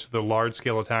 acknowledged the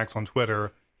large-scale attacks on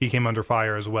Twitter, he came under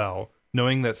fire as well.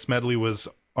 Knowing that Smedley was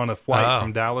on a flight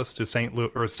from Dallas to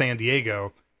San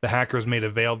Diego... The hackers made a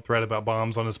veiled threat about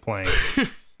bombs on his plane.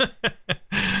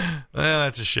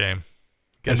 That's a shame.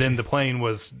 And then the plane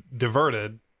was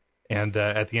diverted, and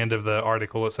at the end of the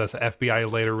article it says the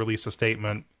FBI later released a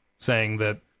statement saying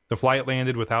that the flight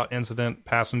landed without incident,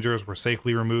 passengers were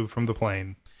safely removed from the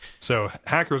plane. So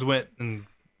hackers went and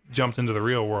jumped into the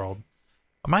real world.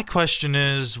 My question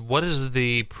is, what is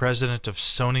the president of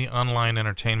Sony Online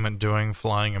Entertainment doing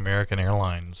flying American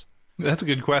Airlines? That's a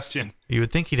good question. You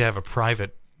would think he'd have a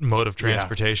private mode of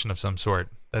transportation of some sort.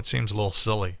 That seems a little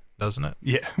silly, doesn't it?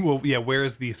 Yeah. Well, yeah.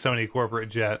 Where's the Sony corporate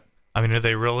jet? I mean, are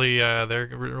they really? They're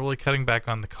really cutting back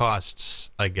on the costs,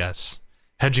 I guess,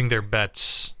 hedging their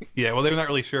bets. Yeah. Well, they're not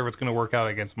really sure if it's going to work out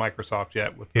against Microsoft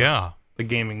yet with the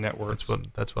gaming networks.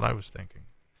 That's what I was thinking.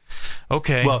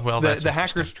 Okay. Well, the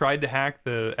hackers tried to hack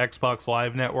the Xbox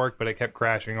Live network, but it kept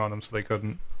crashing on them, so they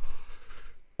couldn't.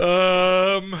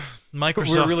 Microsoft.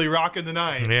 We're really rocking the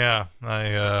night.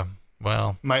 Yeah.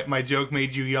 Well, my joke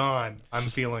made you yawn. I'm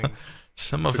feeling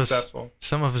successful.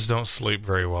 Some of us don't sleep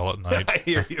very well at night. I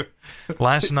hear you.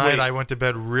 Last night I went to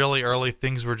bed really early.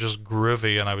 Things were just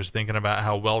groovy, and I was thinking about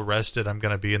how well rested I'm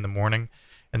going to be in the morning.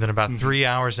 And then about 3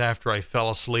 hours after I fell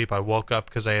asleep, I woke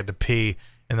up because I had to pee,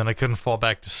 and then I couldn't fall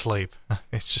back to sleep.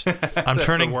 It's just I'm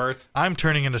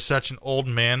turning into such an old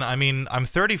man. I mean, I'm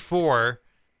 34.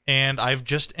 And I've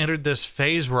just entered this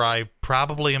phase where I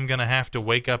probably am going to have to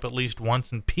wake up at least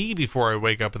once and pee before I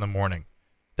wake up in the morning.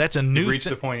 That's a new. You've reached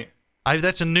the point.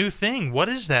 That's a new thing. What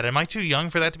is that? Am I too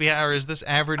young for that to be? Or is this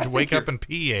average wake up and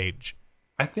pee age?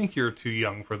 I think you're too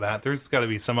young for that. There's got to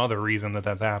be some other reason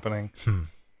that's happening.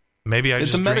 Maybe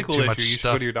it's just drink too much issue. You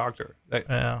should go to your doctor.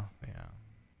 Yeah.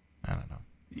 I don't know.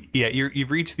 Yeah,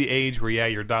 you've reached the age where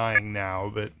you're dying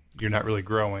now, but you're not really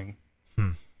growing.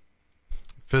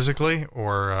 Physically,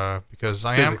 or because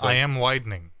I am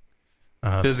widening.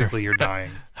 Physically, you're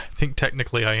dying. I think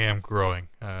technically I am growing.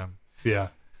 Yeah.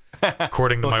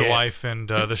 According to my wife and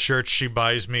the shirts she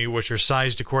buys me, which are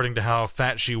sized according to how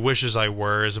fat she wishes I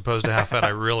were, as opposed to how fat I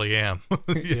really am.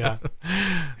 Yeah.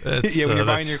 When you're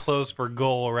buying your clothes for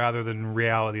goal rather than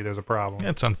reality, there's a problem.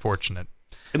 It's unfortunate.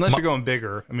 Unless you're going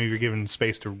bigger. I mean, you're given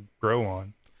space to grow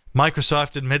on.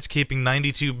 Microsoft admits keeping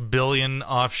 $92 billion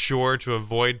offshore to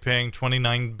avoid paying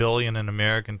 $29 billion in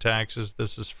American taxes.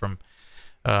 This is from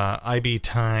IB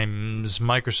Times.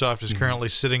 Microsoft is currently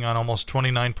sitting on almost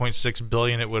 $29.6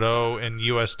 billion it would owe in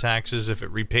U.S. taxes if it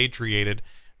repatriated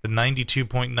the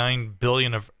 $92.9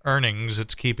 billion of earnings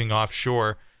it's keeping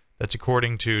offshore. That's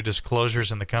according to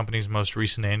disclosures in the company's most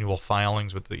recent annual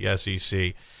filings with the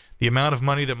SEC. The amount of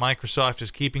money that Microsoft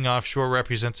is keeping offshore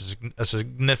represents a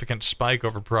significant spike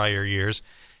over prior years,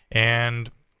 and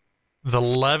the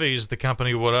levies the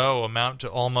company would owe amount to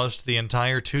almost the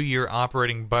entire 2-year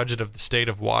operating budget of the state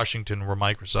of Washington, where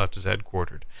Microsoft is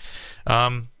headquartered.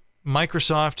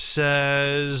 Microsoft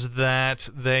says that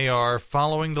they are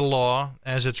following the law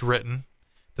as it's written,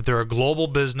 that they're a global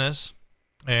business,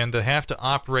 and they have to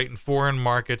operate in foreign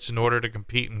markets in order to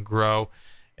compete and grow,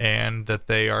 and that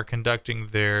they are conducting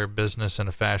their business in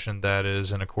a fashion that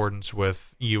is in accordance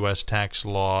with U.S. tax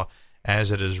law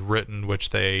as it is written, which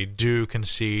they do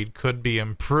concede could be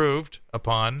improved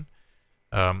upon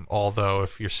Although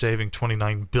if you're saving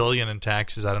 $29 billion in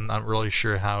taxes, I'm not really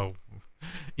sure how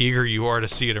eager you are to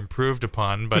see it improved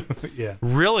upon. But yeah.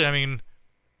 Really, I mean,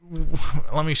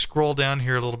 let me scroll down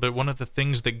here a little bit. One of the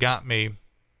things that got me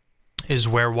is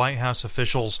where White House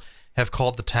officials have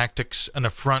called the tactics an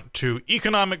affront to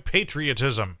economic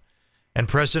patriotism. And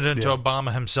President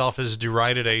Obama himself has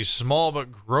derided a small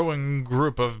but growing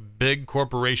group of big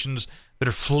corporations that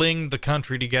are fleeing the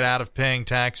country to get out of paying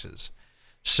taxes.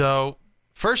 So,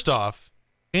 first off,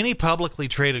 any publicly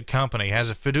traded company has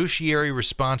a fiduciary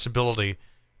responsibility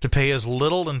to pay as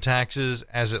little in taxes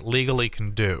as it legally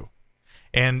can do.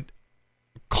 And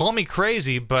call me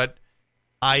crazy, but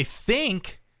I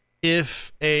think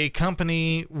if a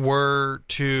company were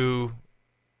to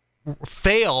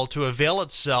fail to avail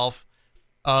itself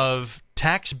of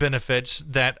tax benefits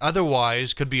that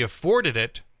otherwise could be afforded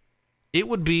it, it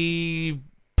would be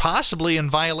possibly in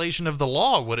violation of the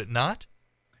law, would it not?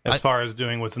 As far as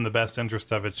doing what's in the best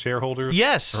interest of its shareholders?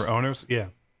 Yes. Or owners? Yeah.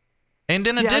 And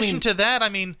in addition to that, I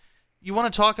mean, you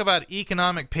want to talk about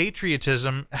economic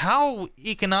patriotism. How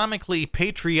economically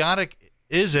patriotic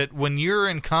is it when you're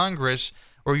in Congress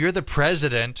or you're the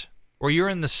president or you're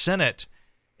in the Senate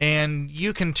and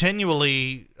you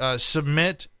continually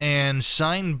submit and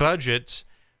sign budgets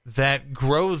that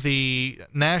grow the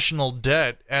national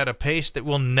debt at a pace that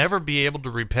we'll never be able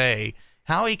to repay?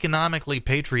 How economically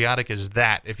patriotic is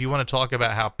that? If you want to talk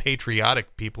about how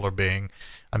patriotic people are being,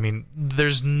 I mean,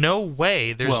 there's no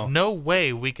way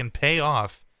we can pay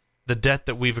off the debt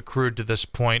that we've accrued to this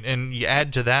point. And you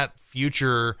add to that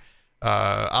future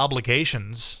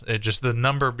obligations, it just the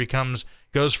number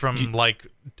goes from like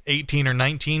 18 or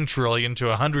 19 trillion to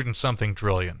 100 and something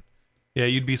trillion. Yeah,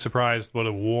 you'd be surprised what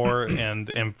a war and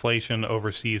inflation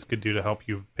overseas could do to help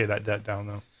you pay that debt down,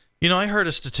 though. You know, I heard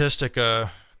a statistic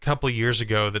a couple of years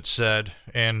ago that said,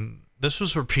 and this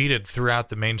was repeated throughout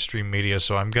the mainstream media,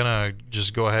 so I'm going to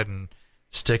just go ahead and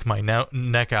stick my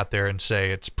neck out there and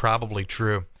say it's probably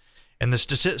true. And the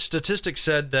statistic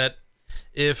said that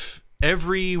if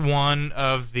every one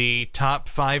of the top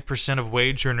 5% of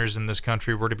wage earners in this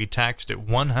country were to be taxed at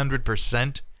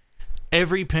 100%,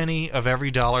 every penny of every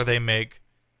dollar they make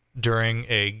during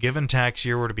a given tax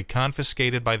year were to be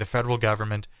confiscated by the federal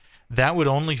government, that would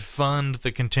only fund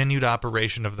the continued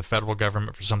operation of the federal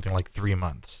government for something like 3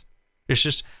 months. It's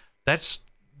just, that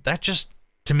just,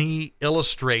 to me,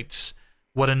 illustrates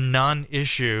what a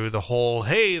non-issue the whole,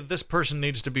 hey, this person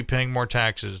needs to be paying more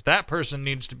taxes, that person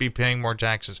needs to be paying more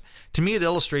taxes. To me, it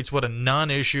illustrates what a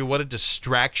non-issue, what a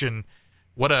distraction,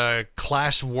 what a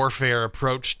class warfare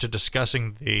approach to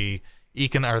discussing the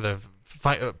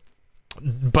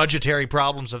budgetary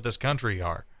problems of this country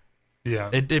are.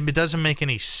 Yeah. It doesn't make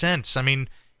any sense. I mean,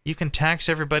 you can tax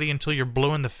everybody until you're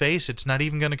blue in the face. It's not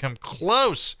even going to come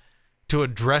close to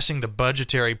addressing the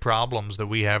budgetary problems that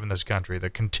we have in this country, the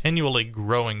continually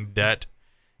growing debt.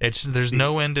 There's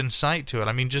no end in sight to it.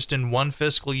 I mean, just in one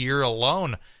fiscal year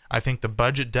alone, I think the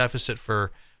budget deficit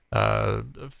for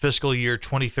fiscal year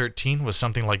 2013 was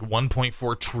something like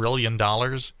 $1.4 trillion.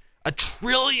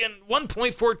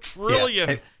 $1.4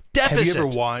 trillion deficit. Have you ever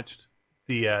watched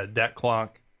the debt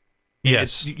clock?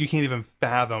 Yes. You can't even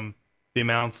fathom the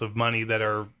amounts of money that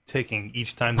are ticking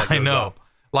each time that goes up.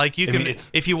 Like you can,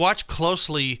 if you watch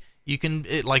closely, you can,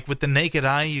 like with the naked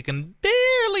eye, you can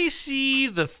barely see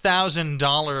the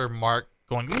 $1,000 mark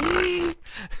going. I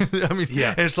mean,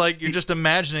 yeah. It's like you're just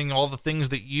imagining all the things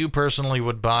that you personally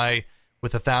would buy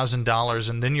with $1,000,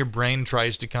 and then your brain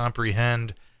tries to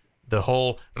comprehend the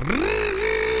whole.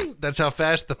 That's how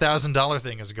fast the $1,000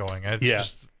 thing is going. It's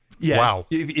just, wow.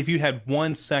 If you had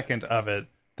 1 second of it,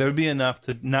 that would be enough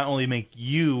to not only make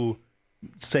you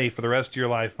safe for the rest of your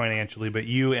life financially, but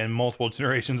you and multiple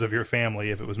generations of your family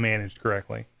if it was managed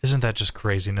correctly. Isn't that just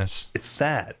craziness? It's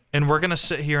sad. And we're going to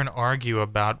sit here and argue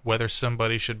about whether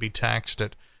somebody should be taxed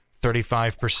at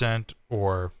 35%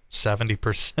 or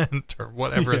 70% or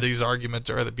whatever these arguments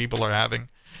are that people are having.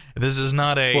 This is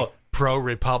not a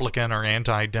pro-Republican or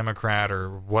anti-Democrat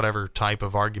or whatever type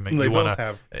of argument you want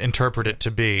to interpret it to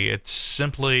be. It's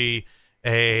simply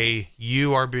a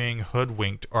you are being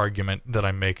hoodwinked argument that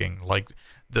I'm making. Like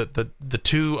the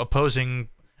two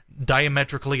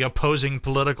diametrically opposing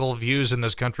political views in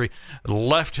this country,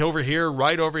 left over here,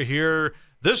 right over here.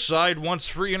 This side wants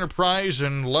free enterprise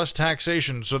and less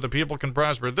taxation so that people can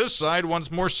prosper. This side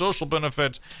wants more social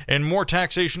benefits and more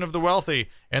taxation of the wealthy.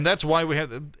 And that's why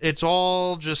it's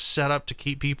all just set up to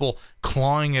keep people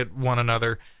clawing at one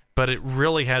another. But it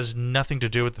really has nothing to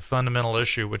do with the fundamental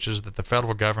issue, which is that the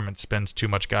federal government spends too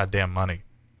much goddamn money.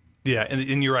 Yeah,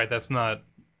 and you're right. That's not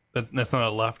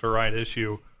a left or right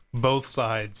issue. Both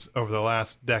sides over the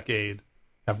last decade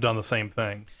have done the same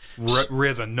thing.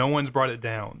 Risen. No one's brought it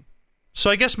down. So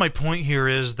I guess my point here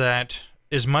is that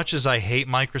as much as I hate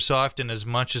Microsoft and as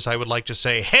much as I would like to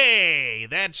say, hey,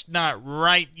 that's not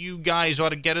right, you guys ought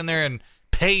to get in there and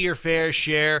pay your fair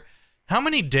share, how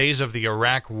many days of the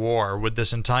Iraq war would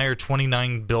this entire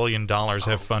 $29 billion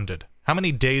have funded? How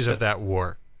many days of that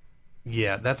war?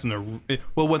 Yeah, that's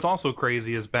well, what's also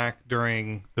crazy is back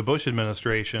during the Bush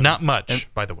administration. Not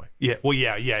much, by the way. Yeah, well,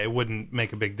 yeah, it wouldn't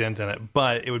make a big dent in it,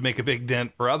 but it would make a big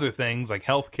dent for other things like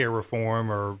healthcare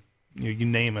reform or you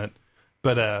name it.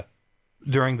 But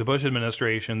during the Bush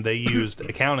administration, they used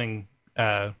accounting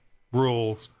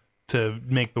rules to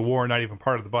make the war not even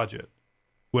part of the budget.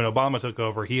 When Obama took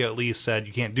over, he at least said,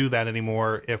 you can't do that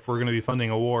anymore. If we're going to be funding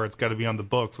a war, it's got to be on the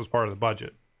books as part of the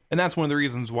budget. And that's one of the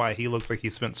reasons why he looks like he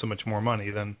spent so much more money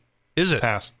than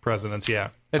past presidents. Yeah.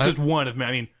 It's just one of many.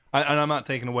 I mean, and I'm not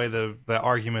taking away the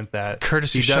argument that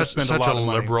Curtis, he does spend such a lot of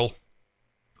money. liberal.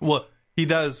 Well, he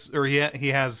does, or he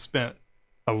has spent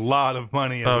a lot of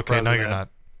money as a president. No, you're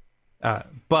not.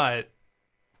 But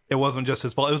it wasn't just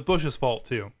his fault. It was Bush's fault,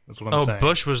 too. That's what I'm saying.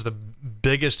 Bush was the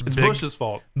biggest... It's Bush's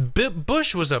fault.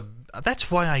 Bush was that's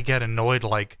why I get annoyed,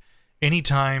 like,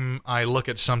 anytime I look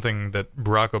at something that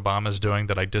Barack Obama's doing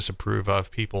that I disapprove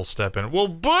of, people step in. Well,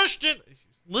 Bush did...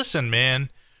 Listen, man.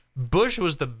 Bush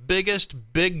was the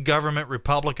biggest big government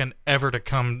Republican ever to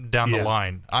come down the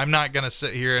line. I'm not going to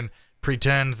sit here and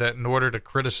pretend that in order to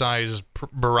criticize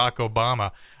Barack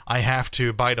Obama, I have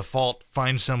to, by default,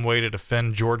 find some way to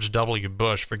defend George W.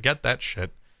 Bush. Forget that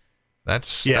shit.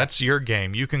 That's your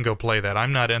game. You can go play that.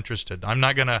 I'm not interested. I'm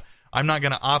not gonna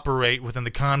operate within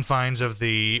the confines of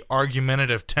the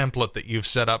argumentative template that you've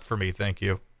set up for me. Thank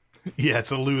you. Yeah,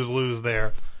 it's a lose-lose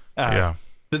there.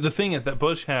 The thing is that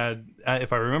Bush had,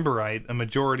 if I remember right, a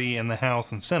majority in the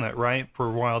House and Senate, right, for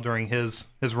a while during his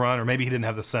run, or maybe he didn't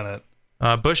have the Senate.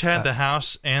 Bush had the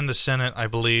House and the Senate, I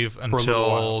believe,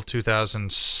 until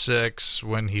 2006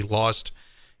 when he lost.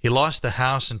 He lost the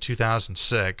House in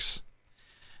 2006.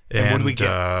 And what did we get?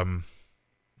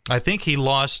 I think he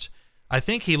lost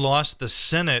the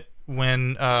Senate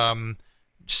when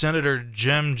Senator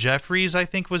Jim Jeffries, I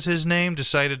think was his name,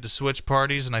 decided to switch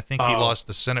parties, and I think he lost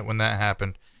the Senate when that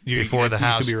happened before the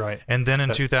House. You could be right. And then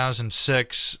in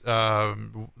 2006,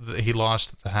 he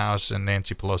lost the House, and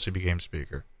Nancy Pelosi became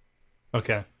Speaker.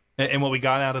 Okay. And what we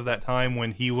got out of that time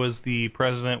when he was the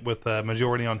president with a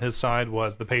majority on his side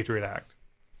was the Patriot Act.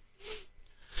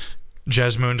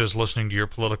 Jasmine is listening to your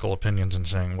political opinions and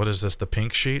saying, what is this, the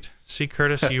pink sheet? See,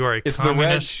 Curtis, you are a it's communist.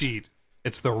 The red sheet.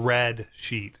 It's the red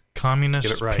sheet.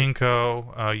 Communist right.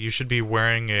 pinko. You should be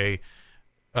wearing a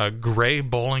gray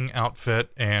bowling outfit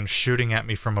and shooting at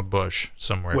me from a bush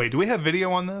somewhere. Wait, do we have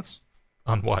video on this?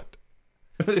 On what?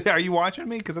 Are you watching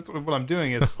me? Because that's what I'm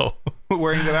doing is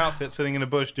wearing that outfit, sitting in a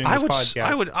bush doing this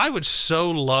podcast. I would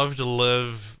so love to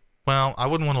live... Well, I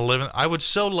wouldn't want to live in... I would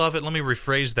so love it. Let me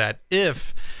rephrase that.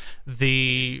 If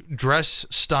the dress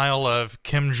style of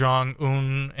Kim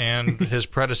Jong-un and his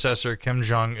predecessor Kim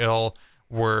Jong-il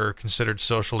were considered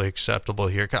socially acceptable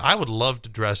here, I would love to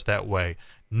dress that way.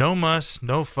 No muss,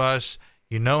 no fuss.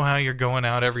 You know how you're going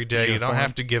out every day. Uniform. You don't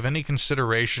have to give any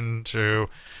consideration to,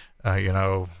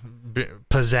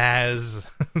 pizzazz,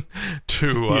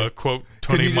 to quote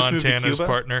Tony Montana's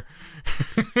partner.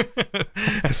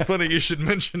 It's funny you should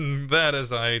mention that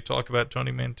as I talk about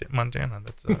Tony Montana.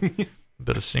 That's a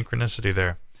bit of synchronicity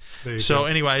there. So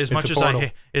anyway, as much as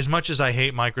I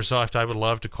hate Microsoft, I would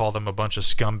love to call them a bunch of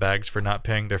scumbags for not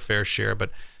paying their fair share.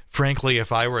 But frankly,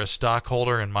 if I were a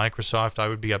stockholder in Microsoft, I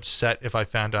would be upset if I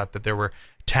found out that there were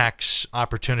tax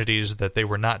opportunities that they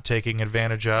were not taking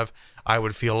advantage of. I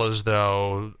would feel as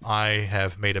though I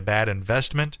have made a bad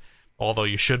investment. Although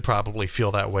you should probably feel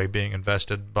that way being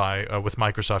invested with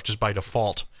Microsoft just by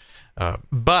default.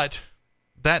 But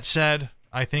that said,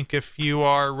 I think if you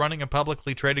are running a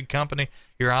publicly traded company,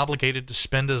 you're obligated to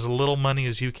spend as little money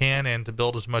as you can and to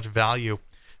build as much value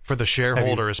for the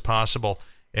shareholder as possible.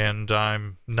 And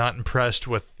I'm not impressed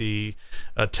with the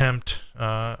attempt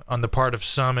on the part of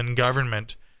some in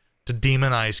government to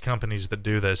demonize companies that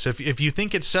do this. If you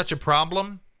think it's such a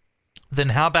problem, then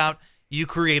how about you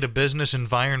create a business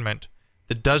environment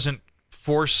that doesn't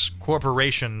force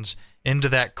corporations into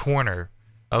that corner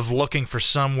of looking for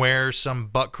some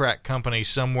butt crack company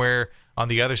somewhere on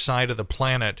the other side of the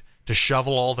planet to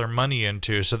shovel all their money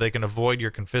into so they can avoid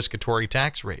your confiscatory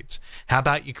tax rates. How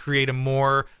about you create a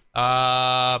more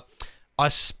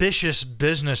auspicious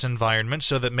business environment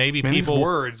so that maybe people... These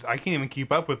words, I can't even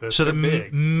keep up with this. So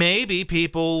that maybe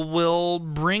people will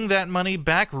bring that money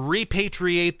back,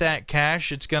 repatriate that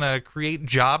cash. It's going to create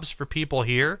jobs for people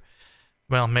here.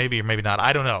 Well, maybe or maybe not.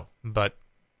 I don't know. But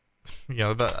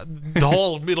the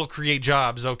whole it'll create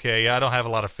jobs. Okay, I don't have a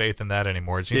lot of faith in that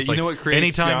anymore. It seems you know what creates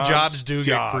anytime jobs jobs?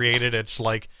 get created, it's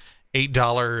like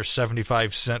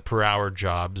 $8.75 per hour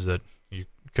jobs that you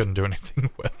couldn't do anything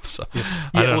with. So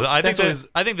I don't know.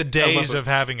 I think the days of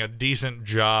having a decent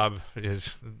job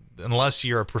is, unless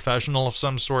you're a professional of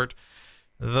some sort,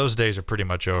 those days are pretty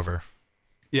much over.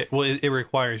 Yeah, well, it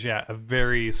requires a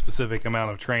very specific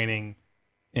amount of training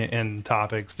in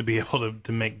topics to be able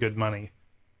to make good money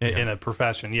in a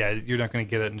profession. Yeah, you're not going to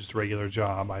get it in just a regular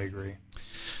job. I agree.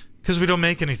 Because we don't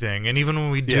make anything, and even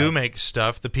when we do make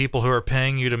stuff, the people who are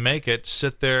paying you to make it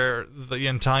sit there the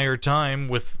entire time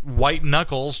with white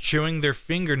knuckles, chewing their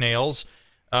fingernails,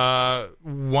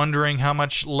 wondering how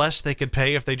much less they could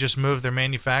pay if they just moved their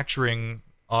manufacturing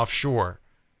offshore.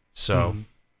 So,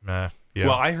 yeah.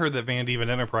 Well, I heard that Van Dieven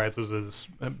Enterprises has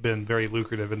been very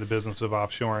lucrative in the business of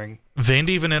offshoring. Van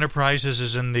Dieven Enterprises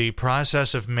is in the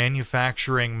process of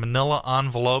manufacturing manila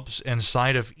envelopes,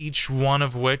 inside of each one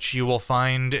of which you will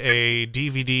find a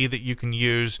DVD that you can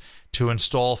use to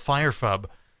install FireFub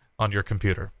on your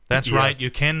computer. That's right, you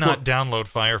cannot download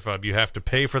FireFub. You have to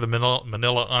pay for the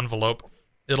manila envelope.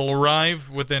 It'll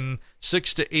arrive within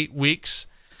 6 to 8 weeks,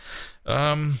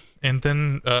 and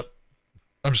then...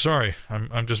 I'm sorry.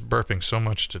 I'm just burping so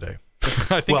much today.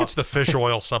 I think it's the fish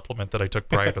oil supplement that I took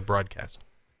prior to the broadcast.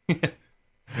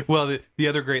 Well, the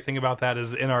other great thing about that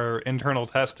is in our internal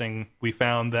testing, we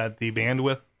found that the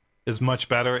bandwidth is much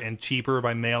better and cheaper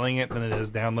by mailing it than it is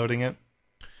downloading it.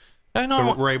 I know.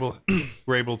 So we're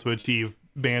able to achieve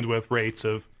bandwidth rates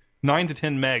of 9 to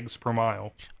 10 megs per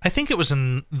mile. I think it was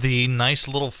in the nice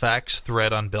little facts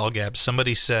thread on BellGab.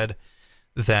 Somebody said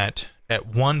that at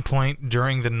one point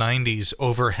during the 90s,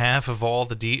 over half of all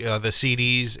the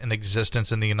CDs in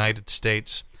existence in the United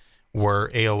States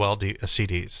were AOL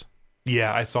CDs.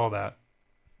 Yeah, I saw that.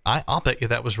 I'll bet you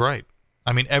that was right.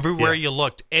 I mean, everywhere you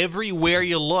looked,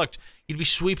 you'd be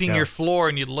sweeping your floor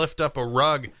and you'd lift up a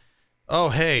rug. Oh,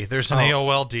 hey, there's an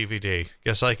AOL DVD.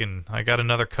 Guess I got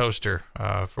another coaster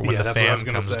for when the fam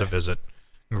comes to visit.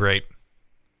 Great.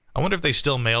 I wonder if they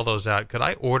still mail those out. Could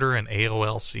I order an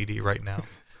AOL CD right now?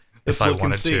 If I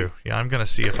wanted to. Yeah, I'm going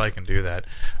to see if I can do that.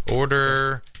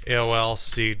 Order AOL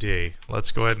CD.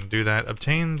 Let's go ahead and do that.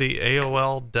 Obtain the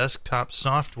AOL desktop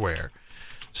software.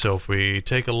 So if we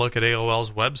take a look at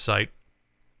AOL's website,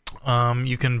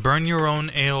 you can burn your own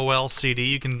AOL CD.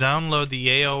 You can download the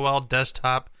AOL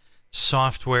desktop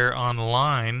software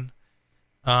online.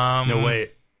 No,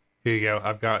 wait. Here you go.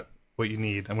 I've got what you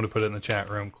need. I'm going to put it in the chat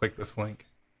room. Click this link.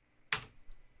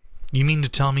 You mean to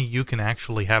tell me you can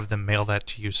actually have them mail that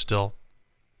to you still?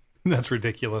 That's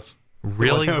ridiculous.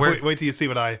 Really? Wait till you see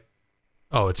what I...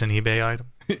 Oh, it's an eBay item?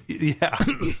 Yeah.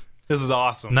 This is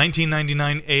awesome.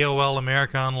 1999 AOL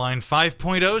America Online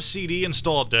 5.0 CD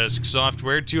install disk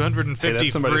software, 250 hey,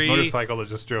 that's somebody's free. motorcycle that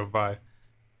just drove by.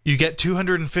 You get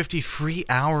 250 free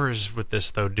hours with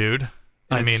this, though, dude.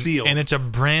 And it's sealed. And it's a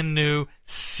brand new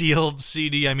sealed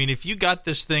CD. I mean, if you got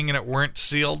this thing and it weren't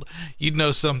sealed, you'd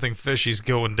know something fishy's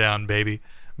going down, baby.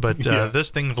 But this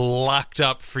thing's locked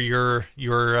up for your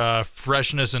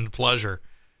freshness and pleasure.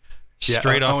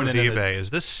 Straight off of eBay.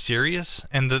 Is this serious?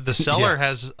 And the seller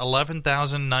has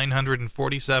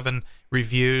 11,947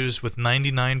 reviews with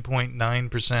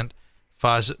 99.9%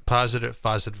 positive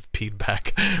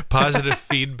feedback. Positive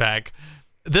feedback.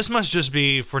 This must just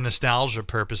be for nostalgia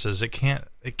purposes. It can't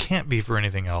be for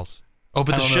anything else. Oh,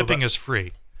 but the shipping is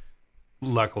free.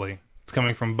 Luckily, it's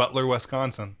coming from Butler,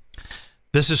 Wisconsin.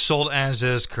 This is sold as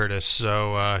is, Curtis.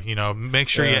 So make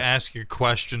sure you ask your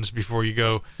questions before you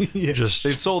go. Just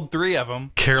they've sold 3 of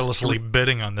them. Carelessly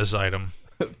bidding on this item.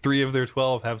 3 of their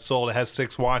 12 have sold. It has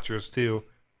 6 watchers too,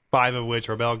 5 of which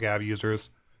are BellGab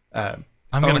users. I'm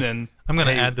gonna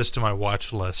add this to my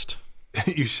watch list.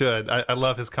 You should. I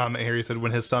love his comment here. He said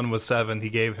when his son was 7, he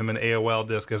gave him an AOL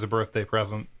disc as a birthday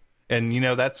present. And,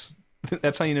 that's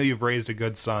how you know you've raised a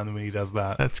good son when he does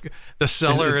that. That's good. The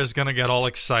seller is going to get all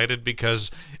excited because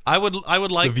I would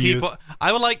like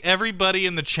everybody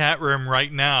in the chat room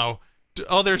right now.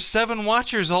 There's 7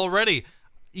 watchers already.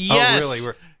 Yes. Oh,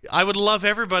 really? I would love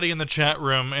everybody in the chat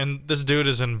room, and this dude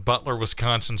is in Butler,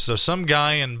 Wisconsin. So some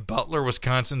guy in Butler,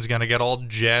 Wisconsin is going to get all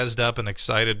jazzed up and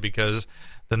excited because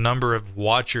the number of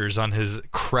watchers on his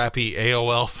crappy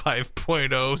AOL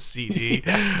 5.0 CD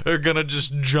are going to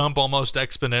just jump almost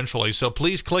exponentially. So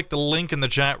please click the link in the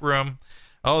chat room.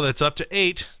 Oh, that's up to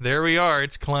 8. There we are.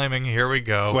 It's climbing. Here we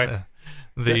go. Wait,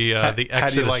 the Exodus. How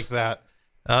do you like that?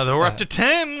 We're up to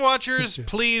 10 watchers.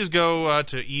 Please go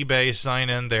to eBay, sign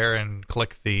in there, and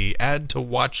click the Add to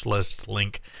Watch List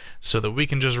link so that we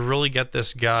can just really get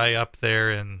this guy up there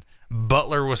and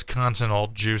Butler, Wisconsin, all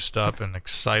juiced up and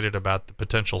excited about the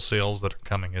potential sales that are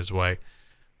coming his way.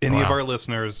 Any of our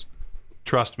listeners,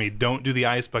 trust me, don't do the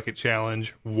ice bucket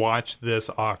challenge. Watch this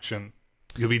auction.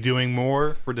 You'll be doing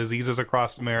more for diseases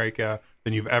across America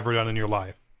than you've ever done in your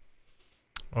life.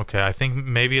 Okay, I think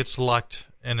maybe it's lucked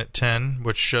in at 10,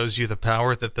 which shows you the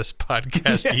power that this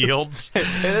podcast yields.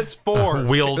 And it's 4.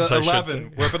 Wields,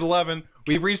 11. We're up at 11.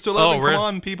 We've reached 11. Come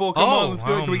on, people. Come on. Let's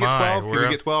go. Can we get 12? Can we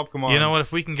get 12? Come on. You know what?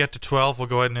 If we can get to 12, we'll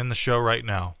go ahead and end the show right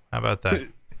now. How about that?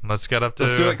 Let's get up to...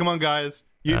 Let's do it. Come on, guys.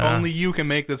 Only you can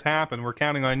make this happen. We're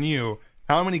counting on you.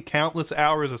 How many countless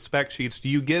hours of spec sheets do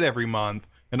you get every month?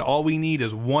 And all we need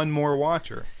is one more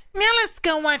watcher. Now let's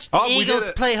go watch the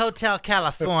Eagles play Hotel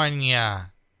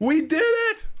California. We did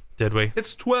it! Did we?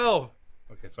 It's 12.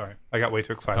 Okay, sorry. I got way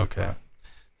too excited. Okay.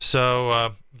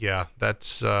 So, yeah,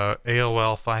 that's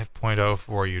AOL 5.0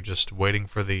 for you, just waiting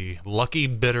for the lucky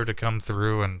bidder to come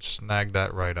through and snag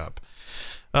that right up.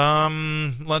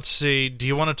 Let's see. Do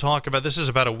you want to talk about... This is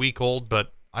about a week old,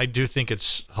 but I do think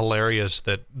it's hilarious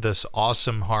that this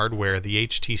awesome hardware, the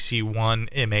HTC One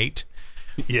M8,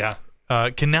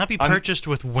 can now be purchased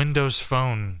with Windows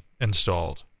Phone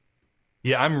installed.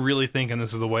 Yeah, I'm really thinking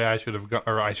this is the way I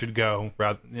should go.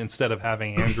 Rather, instead of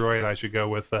having Android, I should go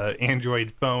with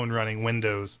Android phone running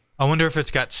Windows. I wonder if it's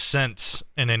got Sense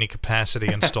in any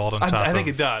capacity installed on top. I think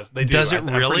it does. They do. Does it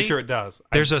really? I'm pretty sure it does.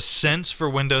 There's a Sense for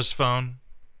Windows Phone.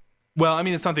 Well, I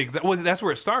mean, it's not the exact. Well, that's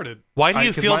where it started. Why do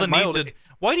you feel the need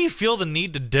Why do you feel the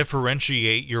need to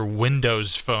differentiate your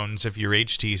Windows phones if you're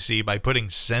HTC by putting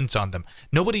Sense on them?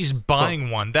 Nobody's buying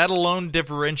one. That alone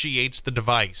differentiates the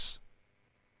device.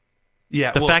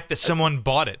 Yeah, the fact that someone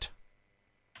bought it.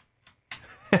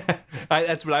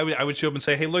 That's what I would show up and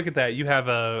say, "Hey, look at that! You have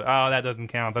that doesn't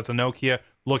count. That's a Nokia.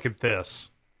 Look at this."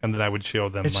 And then I would show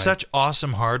them. It's such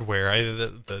awesome hardware.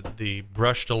 The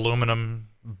brushed aluminum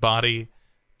body,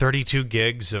 32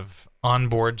 gigs of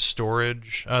onboard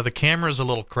storage. The camera's a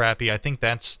little crappy. I think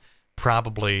that's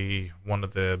probably one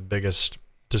of the biggest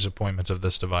disappointments of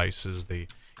this device is the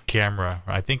camera.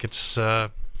 I think it's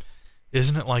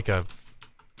isn't it like a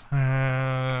they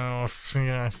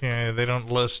don't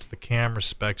list the camera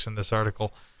specs in this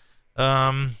article.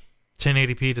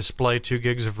 1080p display, 2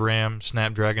 gigs of RAM,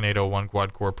 Snapdragon 801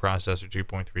 quad-core processor,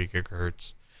 2.3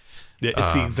 gigahertz. Yeah,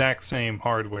 it's the exact same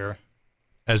hardware.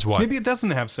 As what? Maybe it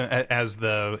doesn't have as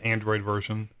the Android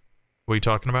version. What are you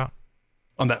talking about?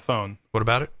 On that phone. What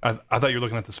about it? I thought you were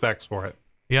looking at the specs for it.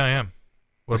 Yeah, I am.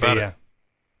 What about it?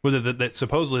 Well,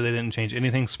 supposedly they didn't change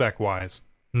anything spec-wise.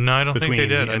 No, I don't think they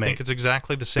did. I think it's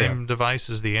exactly the same device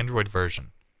as the Android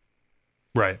version.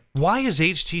 Right. Why is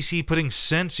HTC putting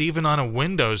Sense even on a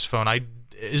Windows phone?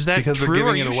 Is that because true?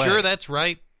 Are you sure that's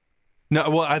right? No,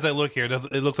 well, as I look here,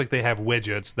 it looks like they have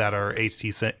widgets that are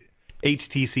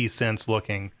HTC Sense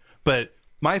looking. But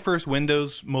my first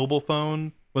Windows mobile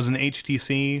phone was an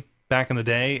HTC back in the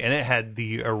day, and it had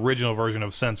the original version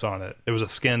of Sense on it. It was a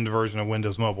skinned version of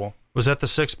Windows Mobile. Was that the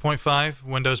 6.5,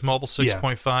 Windows Mobile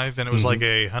 6.5, and it was like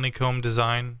a honeycomb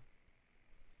design?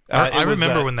 I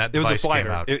remember when that device came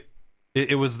out.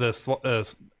 It was the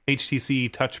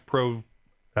HTC Touch Pro,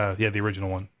 the original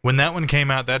one. When that one came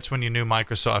out, that's when you knew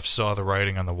Microsoft saw the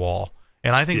writing on the wall.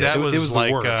 And I think that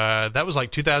was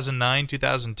like 2009,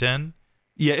 2010.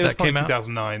 Yeah, it was probably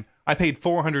 2009. I paid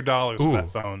 $400 for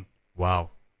that phone. Wow.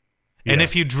 Yeah. And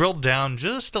if you drill down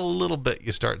just a little bit,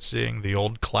 you start seeing the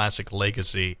old classic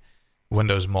legacy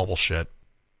Windows Mobile shit.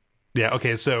 Yeah,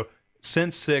 okay, so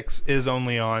Sense 6 is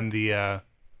only on the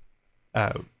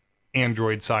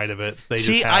Android side of it.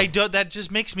 That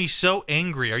just makes me so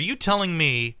angry. Are you telling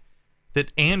me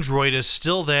that Android is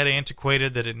still that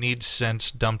antiquated that it needs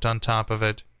Sense dumped on top of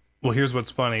it? Well, here's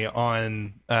what's funny.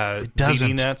 On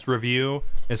ZDNet's review,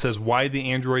 it says why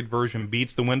the Android version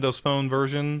beats the Windows Phone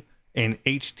version, and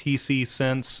HTC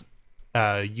Sense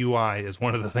UI is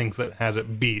one of the things that has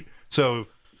it beat. So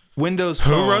Windows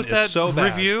Phone is so bad. Who wrote that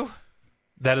review?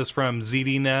 That is from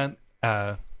ZDNet.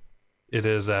 It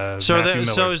is Matthew Miller.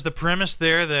 So is the premise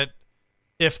there that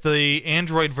if the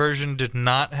Android version did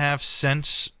not have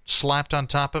Sense slapped on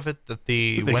top of it, that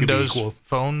the Windows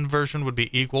Phone version would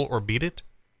be equal or beat it?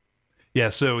 Yeah,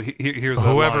 so here's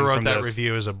whoever wrote that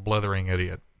review is a blithering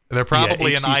idiot. They're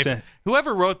probably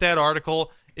whoever wrote that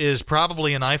article is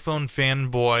probably an iPhone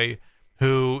fanboy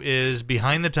who is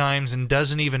behind the times and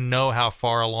doesn't even know how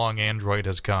far along Android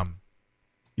has come.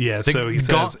 Yeah, so he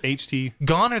says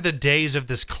Gone are the days of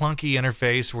this clunky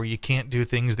interface where you can't do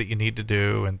things that you need to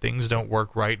do and things don't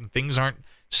work right and things aren't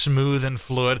smooth and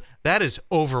fluid. That is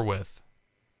over with.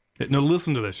 No,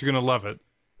 listen to this. You're going to love it.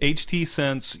 HT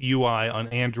Sense UI on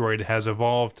Android has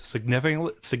evolved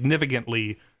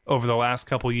significantly over the last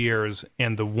couple years,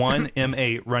 and the One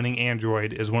M8 running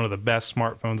Android is one of the best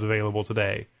smartphones available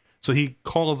today. So he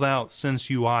calls out Sense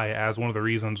UI as one of the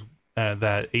reasons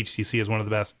that HTC is one of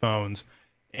the best phones.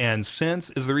 And Sense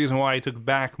is the reason why I took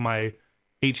back my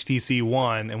HTC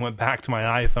One and went back to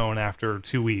my iPhone after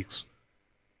 2 weeks.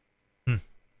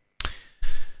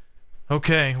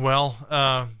 Okay, well,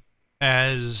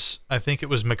 as I think it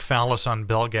was McFallis on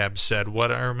Belgab said,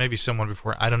 or maybe someone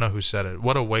before, I don't know who said it,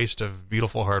 what a waste of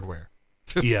beautiful hardware.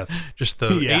 Yes. Just the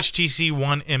HTC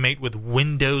One M8 with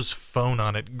Windows Phone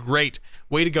on it. Great.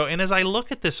 Way to go. And as I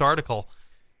look at this article,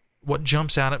 what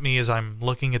jumps out at me as I'm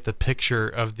looking at the picture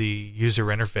of the user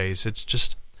interface, it's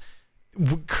just...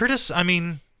 Curtis, I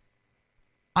mean,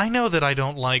 I know that I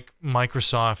don't like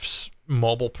Microsoft's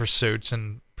mobile pursuits,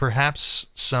 and perhaps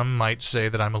some might say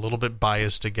that I'm a little bit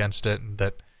biased against it, and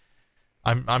that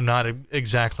I'm not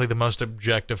exactly the most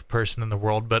objective person in the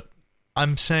world, but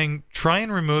I'm saying try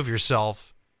and remove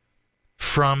yourself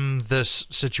from this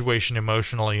situation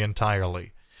emotionally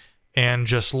entirely, and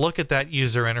just look at that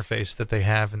user interface that they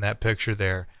have in that picture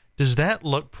there. Does that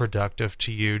look productive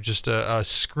to you? Just a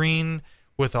screen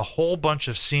with a whole bunch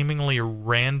of seemingly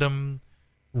random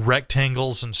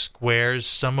rectangles and squares,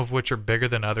 some of which are bigger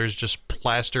than others, just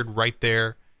plastered right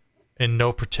there in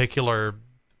no particular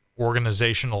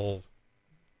organizational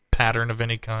pattern of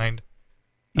any kind.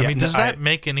 I mean, does that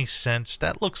make any sense?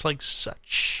 That looks like such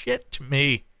shit to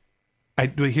me.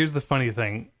 Here's the funny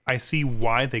thing. I see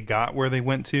why they got where they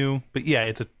went to, but yeah,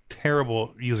 it's a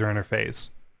terrible user interface.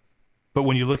 But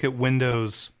when you look at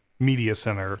Windows Media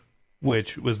Center,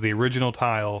 which was the original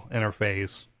tile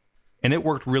interface, and it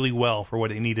worked really well for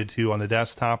what it needed to on the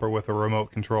desktop or with a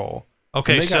remote control.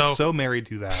 Okay, and they got so married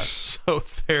to that. So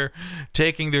they're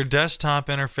taking their desktop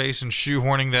interface and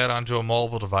shoehorning that onto a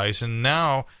mobile device, and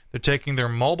now they're taking their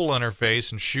mobile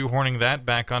interface and shoehorning that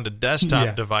back onto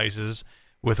desktop devices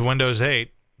with Windows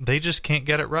 8. They just can't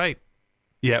get it right.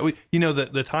 Yeah,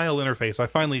 the tile interface, I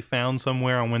finally found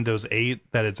somewhere on Windows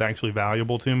 8 that it's actually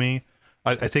valuable to me.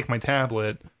 I take my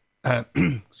tablet,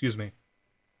 excuse me,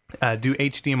 do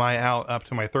HDMI out up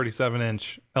to my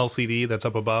 37-inch LCD that's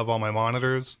up above all my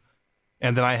monitors,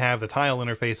 and then I have the tile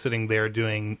interface sitting there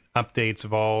doing updates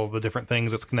of all the different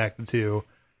things it's connected to,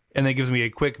 and that gives me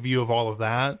a quick view of all of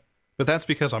that. But that's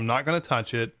because I'm not going to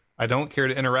touch it. I don't care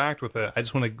to interact with it. I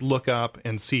just want to look up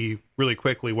and see really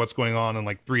quickly what's going on in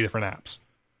like 3 different apps.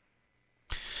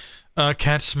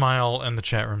 Cat Smile in the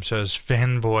chat room says,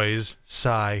 fanboys,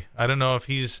 sigh. I don't know if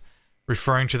he's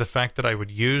referring to the fact that I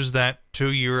would use that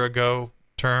 2 year ago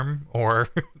term, or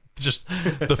just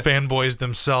the fanboys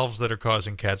themselves that are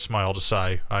causing Cat Smile to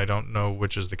sigh. I don't know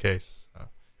which is the case.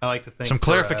 I like to think some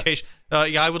clarification.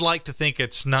 I would like to think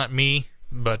it's not me,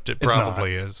 but it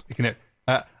probably is.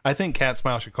 I think Cat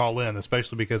Smile should call in,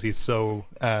 especially because he's so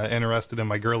interested in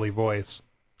my girly voice.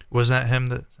 Was that him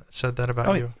that said that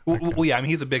about you? Well, yeah, I mean,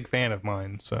 he's a big fan of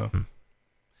mine, so.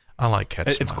 I like Cat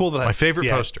Smile. It's cool that my favorite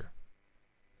poster.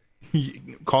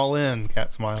 Call in,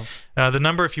 Cat Smile. The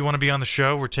number, if you want to be on the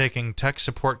show, we're taking tech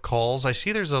support calls. I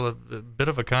see there's a bit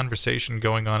of a conversation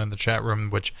going on in the chat room,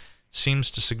 which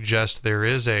seems to suggest there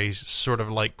is a sort of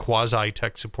like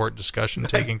quasi-tech support discussion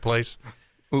taking place.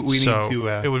 We need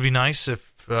to... it would be nice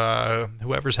if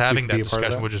whoever's having that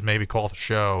discussion would just maybe call the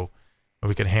show.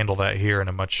 We could handle that here in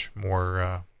a much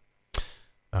more,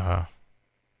 I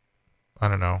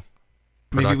don't know,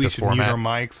 maybe we should format. mute our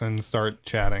mics and start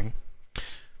chatting.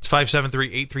 It's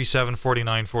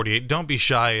 573-837-4948. Don't be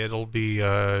shy. It'll be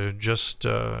just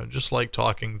like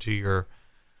talking to your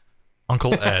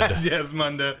Uncle Ed.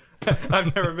 Desmond,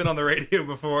 I've never been on the radio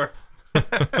before.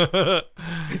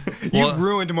 You've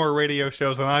ruined more radio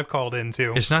shows than I've called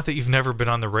into. It's not that you've never been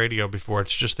on the radio before.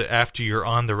 It's just that after you're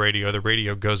on the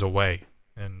radio goes away.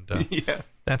 And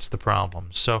yes. That's the problem.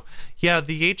 So, yeah,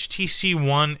 the HTC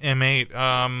One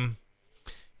M8,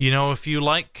 if you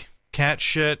like cat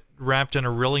shit wrapped in a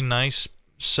really nice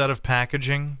set of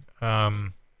packaging,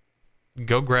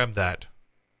 go grab that.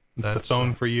 That's the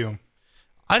phone for you.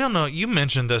 I don't know. You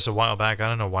mentioned this a while back. I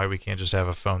don't know why we can't just have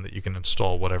a phone that you can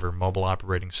install whatever mobile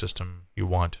operating system you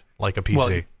want, like a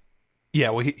PC.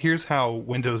 Well, here's how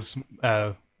Windows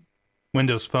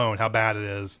Phone, how bad it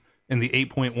is. In the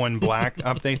 8.1 Black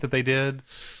update that they did,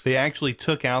 they actually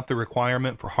took out the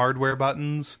requirement for hardware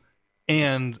buttons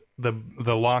and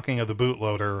the locking of the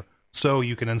bootloader, so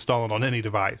you can install it on any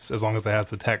device as long as it has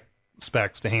the tech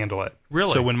specs to handle it.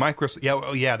 Really? So when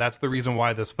Microsoft, that's the reason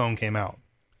why this phone came out.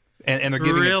 And they're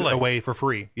giving it away for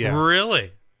free. Yeah.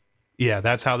 Really? Yeah,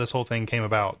 that's how this whole thing came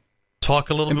about. Talk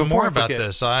a little bit more about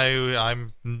this.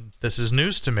 This is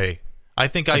news to me. I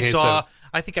think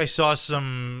I saw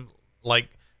some like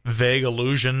vague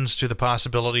allusions to the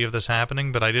possibility of this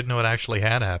happening, but I didn't know it actually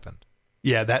had happened.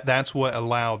 Yeah, that's what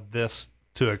allowed this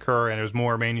to occur, and there's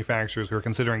more manufacturers who are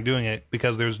considering doing it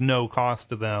because there's no cost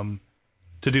to them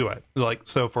to do it. Like,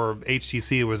 so for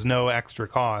HTC, it was no extra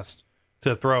cost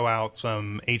to throw out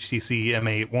some HTC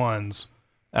M8 ones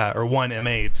or one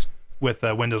M8s with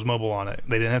Windows Mobile on it.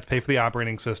 They didn't have to pay for the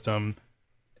operating system.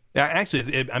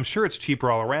 Actually, I'm sure it's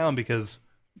cheaper all around because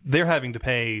they're having to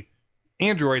pay.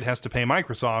 Android has to pay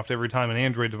Microsoft every time an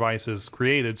Android device is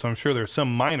created, so I'm sure there's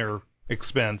some minor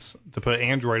expense to put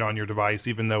Android on your device,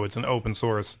 even though it's an open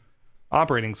source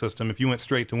operating system. If you went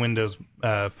straight to Windows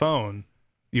Phone,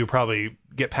 you would probably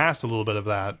get past a little bit of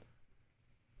that.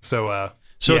 So at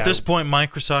this point,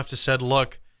 Microsoft has said,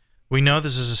 look, we know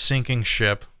this is a sinking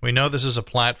ship. We know this is a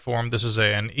platform. This is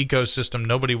an ecosystem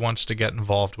nobody wants to get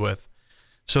involved with.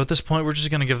 So at this point, we're just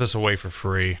going to give this away for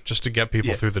free, just to get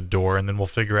people through the door, and then we'll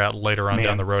figure out later on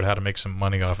down the road how to make some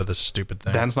money off of this stupid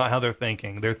thing. That's not how they're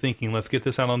thinking. They're thinking, let's get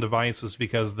this out on devices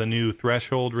because the new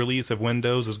threshold release of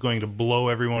Windows is going to blow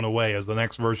everyone away as the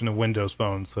next version of Windows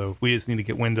Phone. So we just need to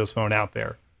get Windows Phone out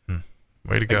there.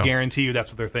 Way to go. I guarantee you that's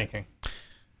what they're thinking.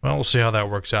 Well, we'll see how that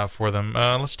works out for them.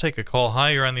 Let's take a call. Hi,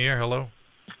 you're on the air. Hello.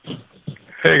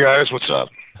 Hey, guys. What's up?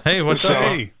 Hey, what's up?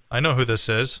 Hey. I know who this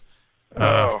is.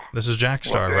 This is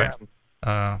Jackstar,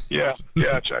 right? Yeah,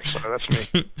 Jackstar.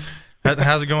 That's me.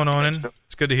 How's it going on?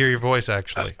 It's good to hear your voice,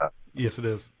 actually. Yes, it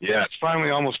is. Yeah, it's finally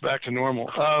almost back to normal.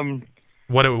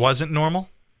 What, it wasn't normal?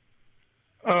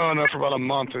 Oh, no, for about a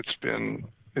month it's been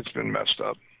messed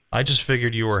up. I just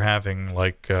figured you were having,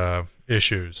 like,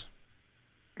 issues.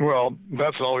 Well,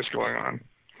 that's always going on.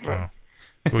 Oh.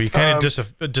 Well, you kind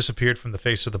of disappeared from the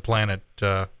face of the planet.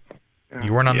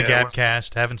 You weren't on the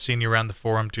Gabcast. Haven't seen you around the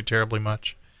forum too terribly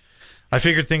much. I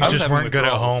figured things just weren't good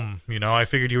at home. You know, I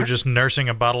figured you were just nursing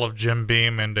a bottle of Jim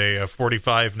Beam and a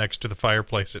 45 next to the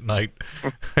fireplace at night.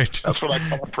 That's what I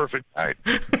call a perfect night.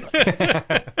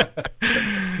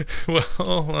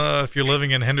 Well, if you're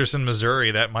living in Henderson,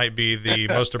 Missouri, that might be the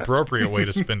most appropriate way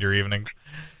to spend your evening.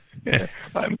 Yeah,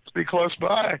 I must be close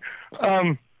by.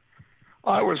 I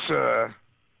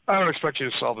don't expect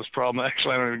you to solve this problem.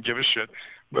 Actually, I don't even give a shit.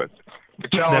 But the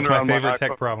calendar that's my on favorite my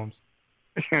tech iPhone, problems.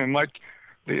 And my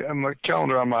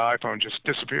calendar on my iPhone just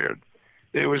disappeared.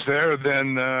 It was there,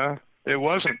 then it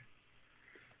wasn't.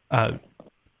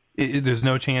 There's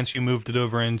no chance you moved it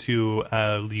over into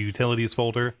the utilities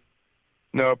folder?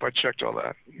 Nope, I checked all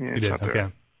that. Yeah, you did,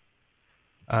 okay.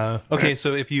 Okay,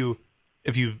 so if you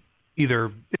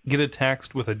either get a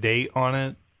text with a date on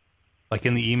it, like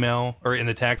in the email, or in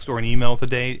the text or an email with a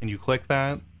date, and you click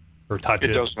that, or touch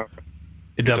it.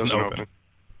 It doesn't open.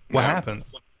 What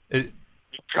happens? I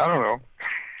don't know.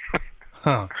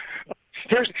 Huh.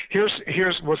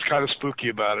 Here's what's kind of spooky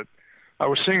about it. I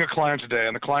was seeing a client today,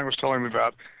 and the client was telling me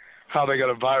about how they got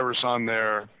a virus on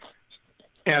their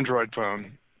Android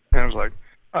phone. And I was like,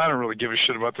 I don't really give a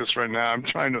shit about this right now. I'm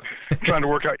trying to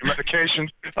work out your medication.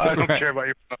 I don't care about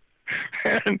your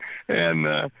phone.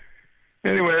 And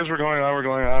anyways, we're going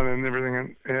on and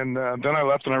everything. And then I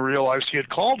left and I realized he had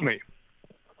called me.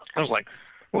 I was like,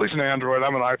 well, he's an Android.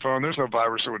 I'm an iPhone. There's no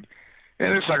virus that would,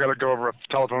 and it's not going to go over a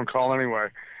telephone call anyway.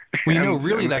 Well,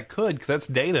 really that could, because that's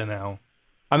data now.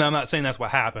 I mean, I'm not saying that's what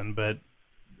happened, but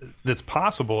it's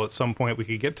possible at some point we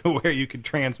could get to where you could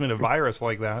transmit a virus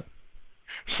like that.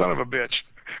 Son of a bitch.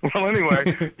 Well,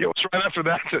 anyway, it was right after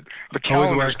that the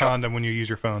calendar. Always wear a condom when you use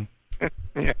your phone.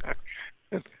 Yeah.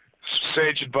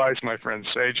 Sage advice, my friend.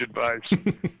 Sage advice.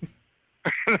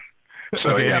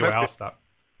 So okay, yeah, anyway, I'll stop.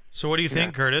 So what do you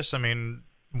think, Curtis? I mean,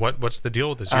 what's the deal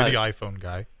with this? You're the iPhone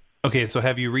guy. Okay, so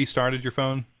have you restarted your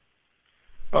phone?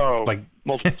 Oh, like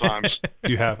multiple times.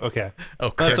 You have? Okay. Oh,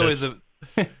 Curtis. That's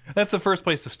always that's the first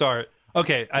place to start.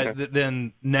 Okay,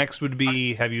 then next would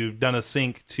be, have you done a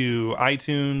sync to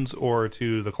iTunes or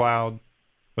to the cloud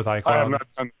with iCloud?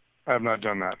 I have not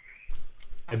done that.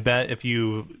 I bet if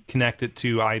you connect it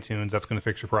to iTunes, that's going to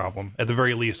fix your problem. At the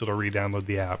very least, it'll re-download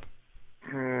the app.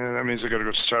 That means I got to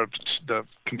go start up the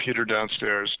computer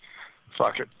downstairs.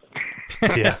 Fuck it.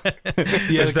 Yeah.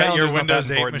 Is that your Windows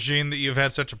 8 machine that you've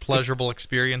had such a pleasurable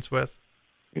experience with?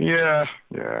 Yeah.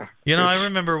 You know, I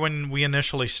remember when we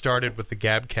initially started with the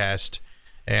Gabcast,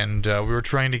 and we were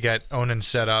trying to get Onan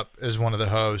set up as one of the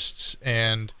hosts,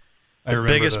 and the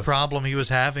biggest problem he was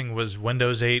having was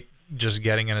Windows 8 just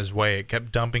getting in his way. It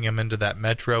kept dumping him into that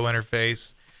Metro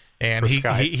interface, and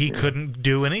he couldn't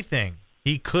do anything.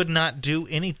 He could not do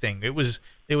anything. It was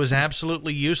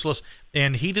absolutely useless,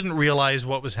 and he didn't realize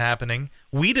what was happening.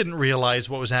 We didn't realize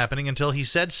what was happening until he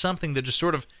said something that just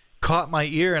sort of caught my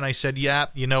ear, and I said, yeah,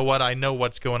 you know what? I know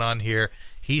what's going on here.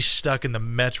 He's stuck in the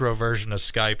Metro version of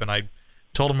Skype, and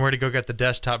Told him where to go get the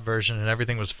desktop version, and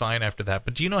everything was fine after that.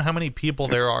 But do you know how many people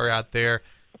there are out there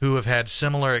who have had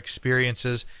similar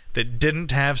experiences that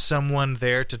didn't have someone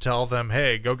there to tell them,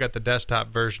 hey, go get the desktop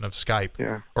version of Skype?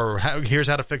 Yeah. Or here's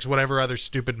how to fix whatever other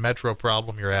stupid Metro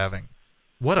problem you're having.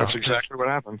 That's exactly what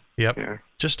happened. Yep. Yeah.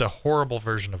 Just a horrible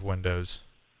version of Windows.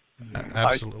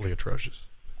 Absolutely atrocious.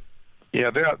 Yeah,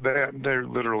 they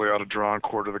literally ought to draw and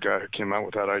quarter the guy who came out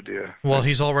with that idea. Well,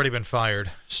 he's already been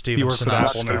fired. Steven He works at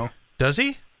Apple now. Does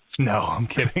he? No, I'm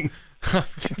kidding.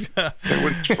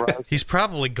 He's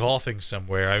probably golfing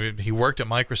somewhere. I mean, he worked at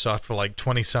Microsoft for like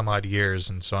 20 some odd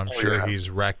years, and so I'm sure he's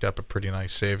racked up a pretty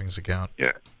nice savings account.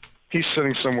 Yeah, he's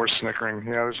sitting somewhere snickering.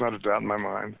 Yeah, there's not a doubt in my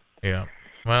mind. Yeah.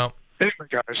 Well. Anyway,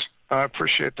 guys, I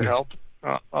appreciate the help.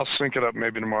 I'll sync it up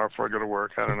maybe tomorrow before I go to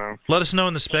work. I don't know. Let us know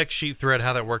in the spec sheet thread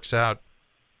how that works out.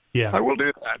 Yeah, I will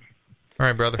do that. All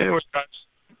right, brother. Anyway, guys,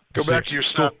 go back to your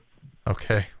stuff.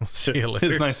 Okay, we'll see you later.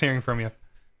 It's nice hearing from you.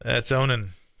 That's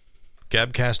Onan,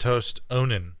 Gabcast host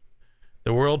Onan,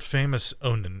 the world famous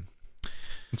Onan.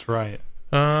 That's right.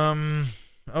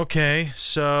 Okay,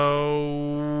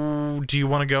 so do you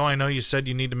want to go? I know you said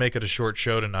you need to make it a short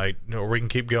show tonight, or we can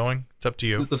keep going. It's up to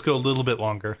you. Let's go a little bit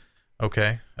longer.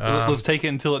 Okay. Let's take it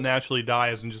until it naturally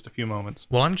dies in just a few moments.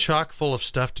 Well, I'm chock full of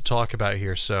stuff to talk about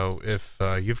here, so if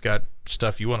you've got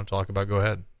stuff you want to talk about, go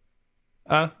ahead.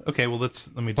 Okay, well,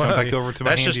 let me jump back over to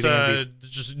my handy dandy.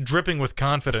 That's just dripping with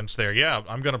confidence there. Yeah,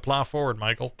 I'm going to plow forward,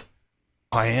 Michael.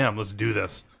 I am. Let's do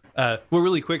this. Well,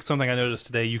 really quick, something I noticed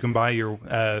today, you can buy your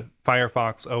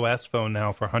Firefox OS phone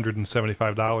now for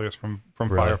 $175 from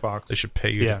Really? Firefox. They should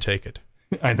pay you to take it.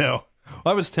 I know.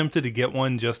 Well, I was tempted to get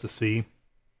one just to see,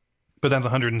 but that's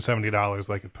 $170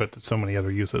 I could put to so many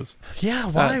other uses. Yeah,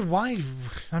 why?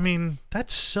 I mean,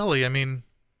 that's silly. I mean,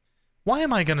 why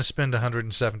am I going to spend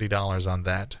 $170 on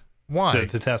that? Why?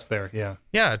 To test there, yeah.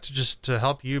 Yeah, to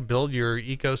help you build your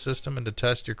ecosystem and to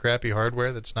test your crappy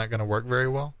hardware that's not going to work very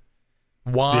well?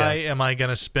 Why am I going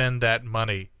to spend that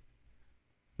money?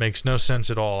 Makes no sense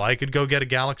at all. I could go get a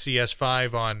Galaxy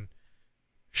S5 on,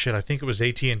 I think it was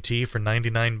AT&T for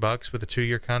 $99 with a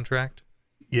 2-year contract.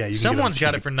 Yeah, Someone's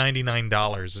got it for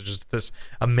 $99. It's just this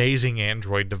amazing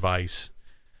Android device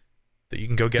that you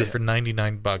can go get for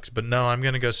 $99. But no, I'm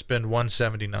going to go spend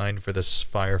 $179 for this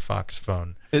Firefox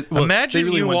phone. Imagine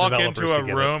really you walk into a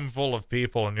room full of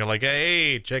people and you're like,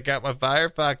 hey, check out my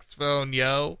Firefox phone,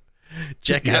 yo.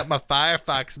 Check out my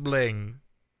Firefox bling.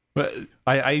 But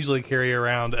I usually carry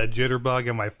around a Jitterbug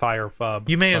and my Firefub.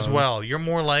 You may as well. You're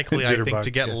more likely, I think,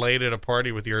 to get laid at a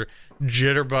party with your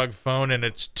Jitterbug phone and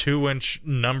its 2-inch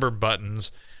number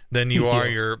buttons than you are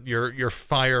your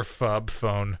Firefub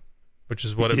phone, which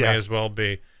is what it may as well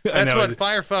be. That's what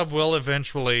Firefub will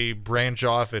eventually branch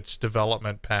off its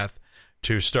development path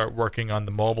to start working on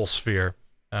the mobile sphere.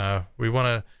 We want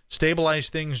to stabilize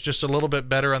things just a little bit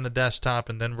better on the desktop,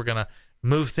 and then we're going to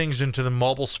move things into the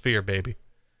mobile sphere, baby.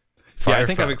 Yeah, I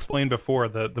think I've explained before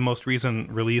the most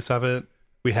recent release of it,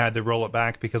 we had to roll it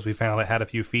back because we found it had a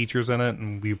few features in it,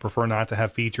 and we prefer not to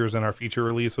have features in our feature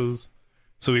releases.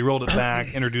 So we rolled it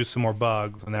back, introduced some more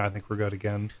bugs, and now I think we're good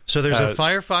again. So there's a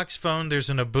Firefox phone, there's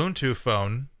an Ubuntu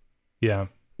phone. Yeah.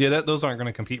 Yeah, those aren't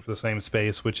going to compete for the same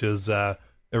space, which is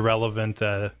irrelevant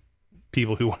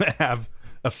people who want to have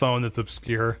a phone that's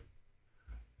obscure.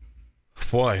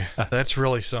 Boy, that's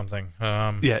really something.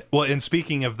 Yeah, well, and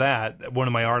speaking of that, one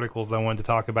of my articles that I wanted to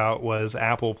talk about was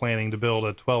Apple planning to build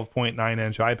a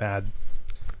 12.9-inch iPad.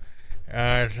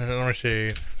 Let me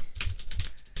see.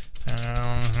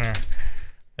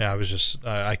 Yeah,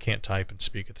 I can't type and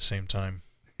speak at the same time.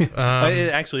 It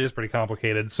actually is pretty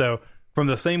complicated. So, from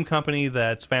the same company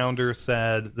that's founder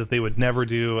said that they would never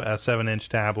do a 7-inch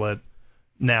tablet,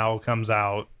 now comes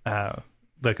out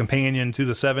the companion to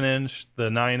the 7-inch, the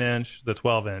 9-inch, the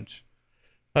 12-inch.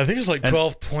 I think it's like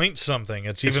 12 point something.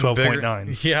 It's even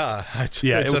 12.9. Yeah, it's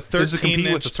a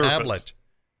 13-inch tablet.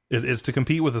 It's to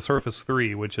compete with the Surface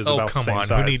 3, which is about the same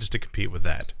size. Who needs to compete with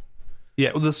that?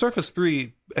 Yeah, well, the Surface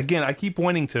 3, again, I keep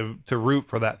wanting to root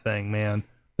for that thing, man.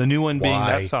 The new one being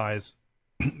that size.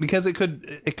 Because it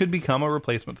could become a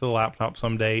replacement to the laptop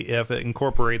someday if it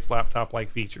incorporates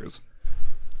laptop-like features.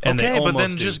 And but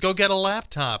then just go get a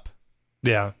laptop.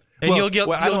 Yeah. And you'll get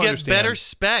better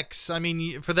specs. I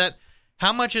mean, for that,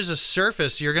 how much is a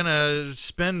Surface? You're going to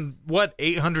spend,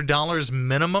 $800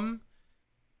 minimum?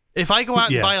 If I go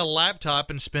out and buy a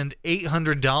laptop and spend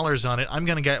 $800 on it, I'm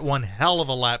going to get one hell of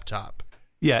a laptop.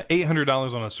 Yeah,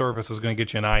 $800 on a Surface is going to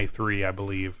get you an i3, I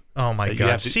believe. Oh, my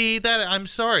God. See, I'm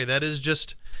sorry. That is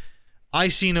just, I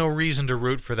see no reason to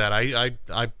root for that.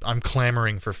 I'm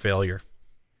clamoring for failure.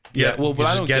 Yeah, well, but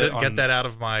I don't get that out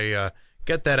of my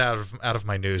get that out of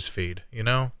my news feed, you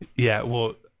know? Yeah,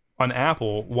 well, on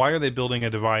Apple, why are they building a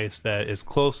device that is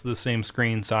close to the same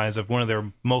screen size of one of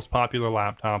their most popular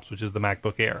laptops, which is the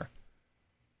MacBook Air?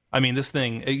 I mean, this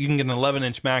thing, you can get an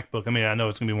 11-inch MacBook. I mean, I know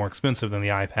it's going to be more expensive than the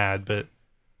iPad, but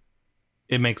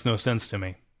it makes no sense to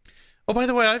me. Oh, by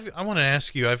the way, I want to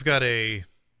ask you, I've got a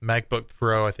MacBook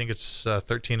Pro, I think it's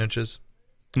 13 inches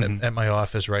at my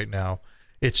office right now.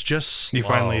 It's just slow. You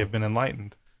finally have been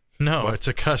enlightened. No, it's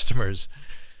a customer's.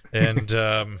 And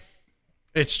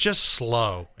it's just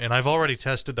slow. And I've already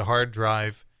tested the hard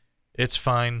drive. It's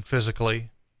fine physically.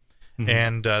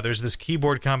 And there's this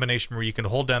keyboard combination where you can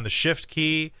hold down the Shift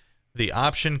key, the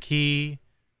Option key,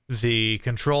 the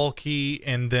Control key,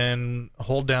 and then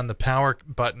hold down the power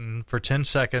button for 10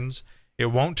 seconds. It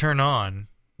won't turn on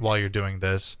while you're doing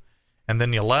this. And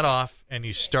then you let off, and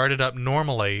you start it up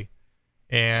normally.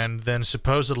 And then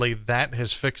supposedly that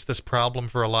has fixed this problem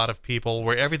for a lot of people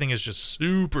where everything is just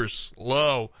super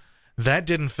slow. That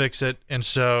didn't fix it. And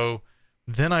so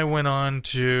then I went on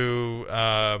to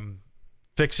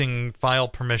fixing file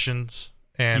permissions.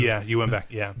 And yeah, you went back.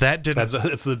 Yeah, that didn't.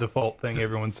 It's the default thing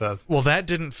everyone says. Well, that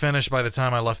didn't finish by the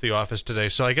time I left the office today.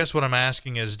 So I guess what I'm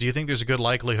asking is, do you think there's a good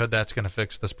likelihood that's going to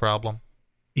fix this problem?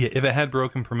 Yeah, if it had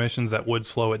broken permissions, that would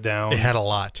slow it down. It had a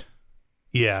lot.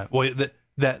 Yeah, well,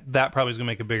 that probably is going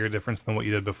to make a bigger difference than what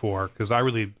you did before, because I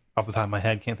really, off the top of my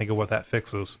head, can't think of what that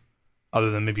fixes, other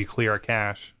than maybe clear a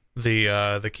cache.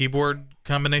 The keyboard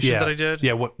combination that I did?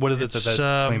 Yeah, what is it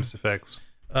that claims to fix?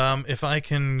 If I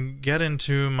can get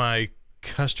into my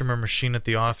customer machine at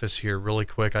the office here really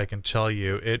quick, I can tell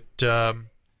you. It resets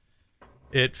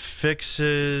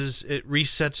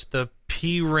the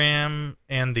PRAM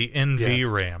and the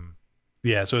NVRAM.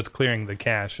 Yeah, so it's clearing the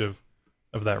cache of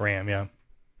that RAM, yeah.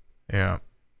 Yeah.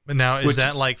 Now, is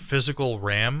that like physical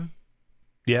RAM?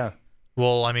 Yeah.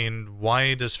 Well, I mean,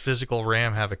 why does physical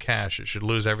RAM have a cache? It should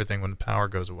lose everything when the power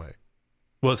goes away.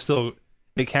 Well,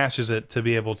 it caches it to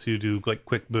be able to do like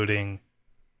quick booting.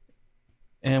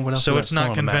 And what else? So it's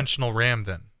not conventional RAM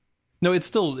then? No, it's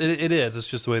still it is. It's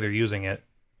just the way they're using it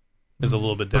is a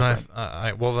little bit different.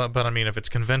 But I mean, if it's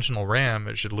conventional RAM,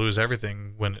 it should lose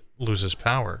everything when it loses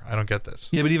power. I don't get this.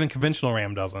 Yeah, but even conventional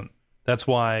RAM doesn't. That's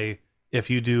why if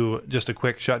you do just a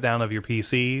quick shutdown of your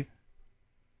PC,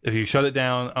 if you shut it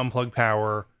down, unplug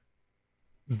power,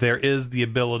 there is the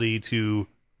ability to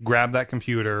grab that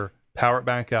computer, power it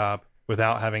back up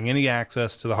without having any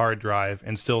access to the hard drive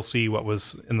and still see what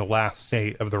was in the last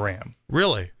state of the RAM.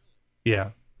 Really? Yeah.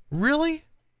 Really?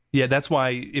 Yeah, that's why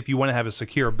if you want to have a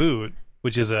secure boot,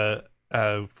 which is a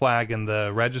flag in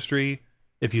the registry,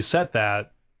 if you set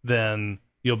that, then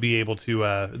you'll be able to,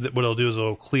 what it'll do is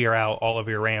it'll clear out all of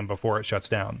your RAM before it shuts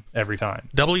down every time.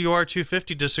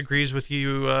 WR250 disagrees with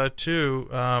you, too.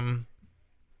 No,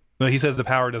 he says the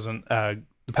power doesn't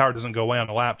go away on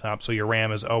the laptop, so your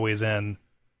RAM is always in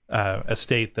a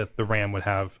state that the RAM would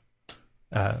have.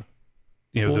 What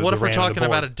if we're talking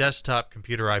about a desktop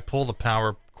computer? I pull the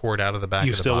power cord out of the back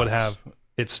of the box.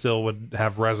 It still would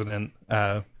have resonant.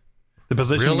 The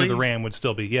positioning of the RAM would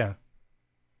still be, yeah.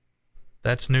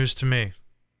 That's news to me.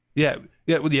 Yeah.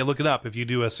 Look it up. If you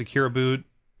do a secure boot,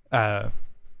 I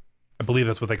believe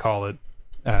that's what they call it.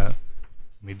 Let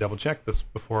me double check this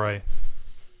before I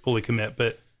fully commit.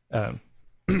 But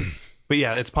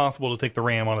yeah, it's possible to take the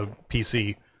RAM on a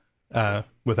PC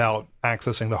without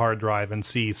accessing the hard drive and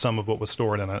see some of what was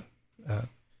stored in it.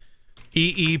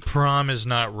 EEPROM is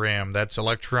not RAM. That's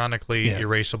electronically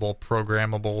erasable,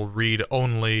 programmable,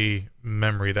 read-only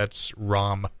memory. That's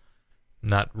ROM,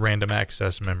 not random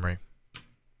access memory.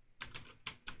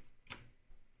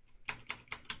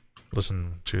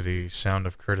 Listen to the sound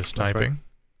of Curtis typing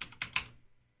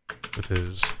with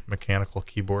his mechanical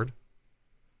keyboard.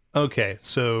 Okay,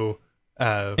 so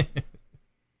let's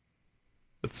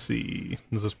see.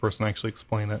 Does this person actually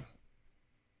explain it?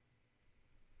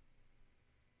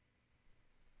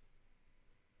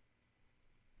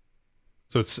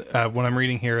 So it's what I'm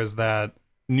reading here is that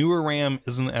newer RAM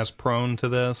isn't as prone to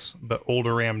this, but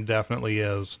older RAM definitely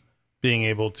is, being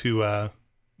able to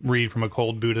read from a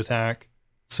cold boot attack.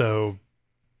 So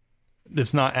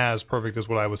it's not as perfect as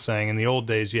what I was saying. In the old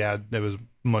days, yeah, it was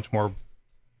much more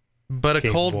But a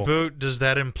capable. cold boot, does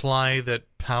that imply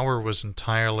that power was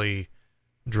entirely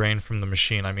drained from the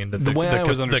machine? I mean, the way I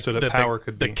always understood it, power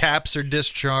could be. The caps are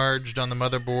discharged on the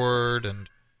motherboard, and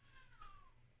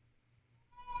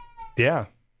yeah,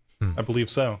 I believe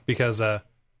so. Because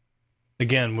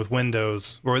again, with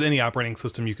Windows or with any operating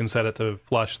system, you can set it to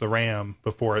flush the RAM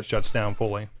before it shuts down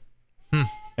fully,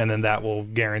 and then that will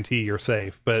guarantee you're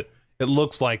safe. But it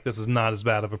looks like this is not as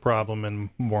bad of a problem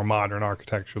in more modern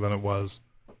architecture than it was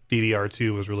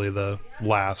DDR2 was really the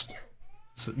last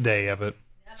day of it.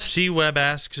 C-Web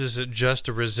asks, is it just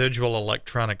a residual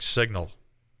electronic signal?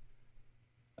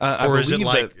 Or is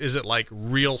it like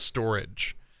real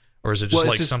storage? Or is it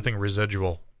just something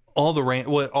residual? All the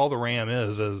RAM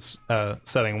is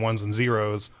setting ones and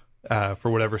zeros for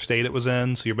whatever state it was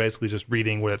in. So you're basically just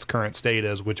reading what its current state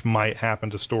is, which might happen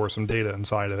to store some data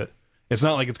inside of it. It's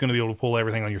not like it's going to be able to pull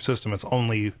everything on your system. It's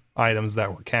only items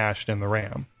that were cached in the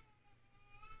RAM.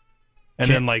 And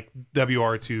then, like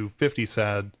WR250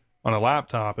 said, on a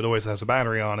laptop, it always has a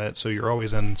battery on it, so you're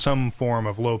always in some form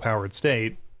of low-powered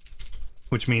state,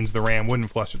 which means the RAM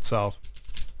wouldn't flush itself.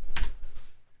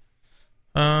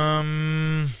 Is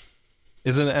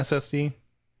it an SSD?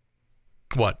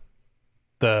 What?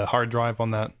 The hard drive on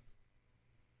that?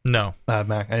 No.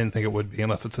 Mac. I didn't think it would be,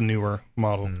 unless it's a newer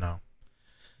model. No.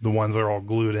 The ones that are all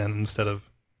glued in instead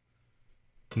of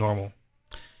normal.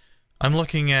 I'm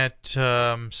looking at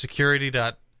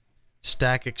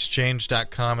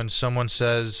security.stackexchange.com, and someone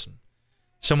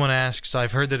asks,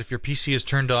 I've heard that if your PC is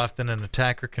turned off, then an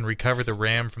attacker can recover the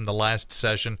RAM from the last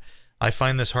session. I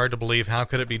find this hard to believe. How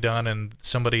could it be done? And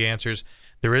somebody answers,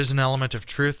 there is an element of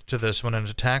truth to this. When an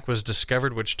attack was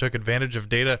discovered which took advantage of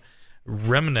data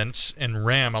remnants in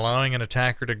RAM, allowing an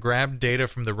attacker to grab data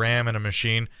from the RAM in a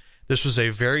machine, this was a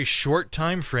very short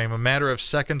time frame, a matter of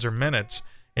seconds or minutes,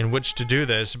 in which to do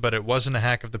this, but it wasn't a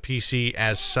hack of the PC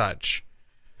as such.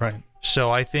 Right.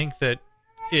 So I think that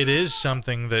it is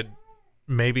something that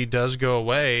maybe does go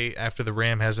away after the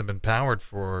RAM hasn't been powered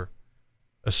for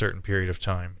a certain period of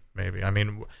time. Maybe. I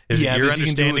mean, is it your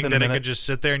understanding that it could just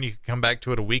sit there and you could come back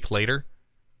to it a week later?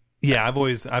 Yeah,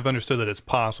 I've understood that it's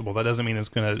possible. That doesn't mean it's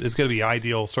gonna be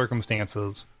ideal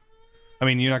circumstances. I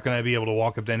mean, you're not going to be able to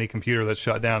walk up to any computer that's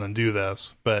shut down and do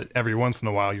this, but every once in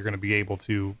a while you're going to be able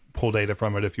to pull data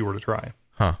from it if you were to try.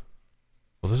 Huh.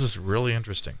 Well, this is really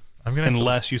interesting.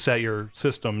 Unless you set your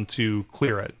system to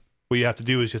clear it. What you have to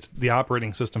do is the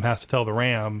operating system has to tell the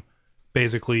RAM,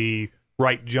 basically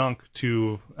write junk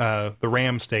to the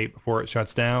RAM state before it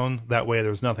shuts down. That way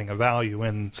there's nothing of value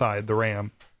inside the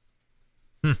RAM.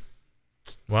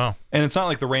 Wow. And it's not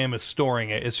like the RAM is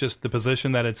storing it. It's just the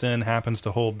position that it's in happens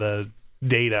to hold the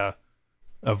data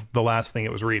of the last thing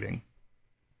it was reading.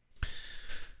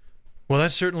 Well,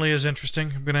 that certainly is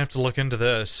interesting. I'm going to have to look into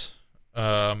this.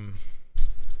 I'm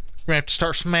going to have to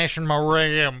start smashing my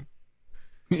RAM.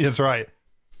 That's right.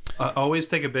 Always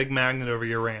take a big magnet over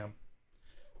your RAM.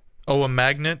 Oh, a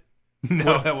magnet?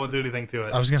 No, that won't do anything to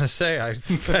it. I was going to say,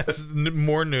 that's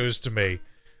more news to me.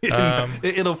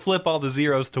 It'll flip all the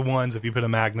zeros to ones if you put a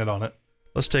magnet on it.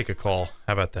 Let's take a call.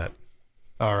 How about that?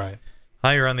 All right.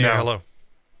 Hi, you're on the air. Hello.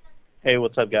 Hey,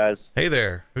 what's up, guys? Hey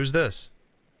there. Who's this?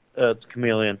 It's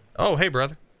Chameleon. Oh, hey,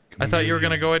 brother. I thought you were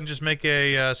going to go ahead and just make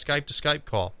a Skype-to-Skype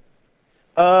call.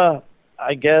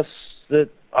 I guess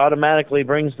it automatically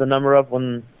brings the number up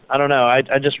when... I don't know. I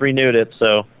just renewed it,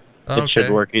 so it should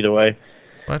work either way.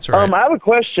 That's all right. I have a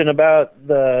question about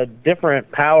the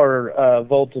different power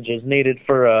voltages needed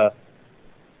for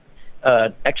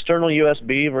external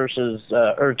USB versus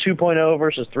or 2.0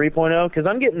 versus 3.0, because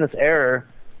I'm getting this error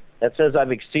that says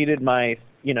I've exceeded my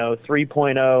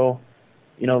 3.0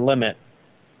 limit.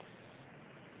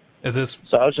 Is this?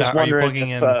 So I was just wondering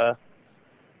if.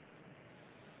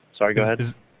 Sorry, go ahead.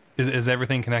 Is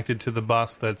everything connected to the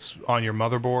bus that's on your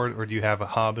motherboard, or do you have a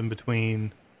hub in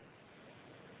between?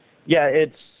 Yeah,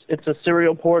 it's a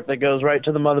serial port that goes right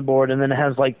to the motherboard, and then it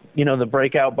has the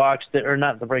breakout box or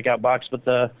not the breakout box, but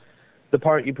the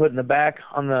part you put in the back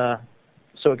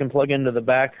so it can plug into the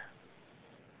back,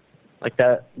 like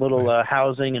that little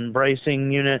housing and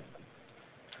bracing unit.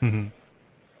 Mm-hmm.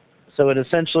 So it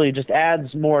essentially just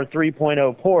adds more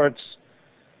 3.0 ports,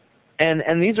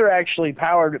 and these are actually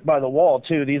powered by the wall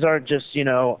too. These aren't just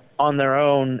on their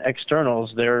own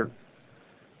externals. They're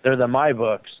the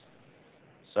MyBooks.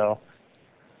 So,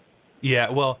 yeah.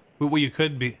 Well, what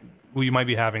you might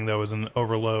be having though is an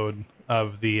overload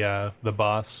of the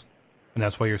bus, and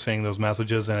that's why you're seeing those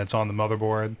messages, and it's on the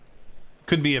motherboard.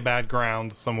 Could be a bad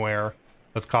ground somewhere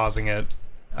that's causing it.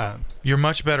 You're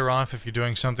much better off if you're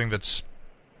doing something that's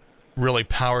really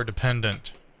power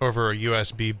dependent over a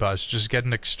USB bus. Just get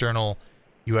an external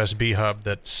USB hub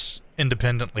that's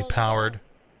independently powered.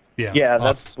 Yeah,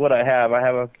 that's what I have. I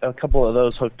have a couple of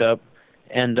those hooked up,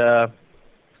 and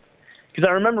because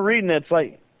I remember reading it's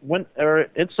like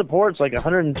it supports like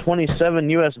 127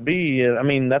 USB. I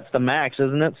mean, that's the max,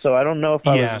 isn't it? So I don't know if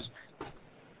I was.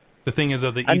 The thing is,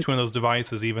 though, that each one of those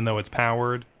devices, even though it's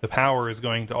powered, the power is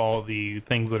going to all the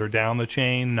things that are down the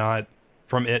chain, not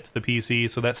from it to the PC.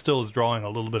 So that still is drawing a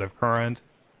little bit of current.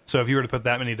 So if you were to put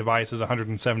that many devices,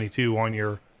 172, on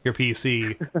your your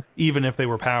PC, even if they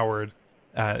were powered,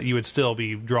 you would still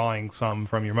be drawing some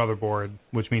from your motherboard,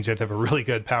 which means you have to have a really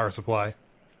good power supply.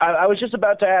 I was just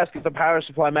about to ask if the power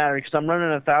supply mattered, because I'm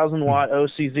running a 1,000-watt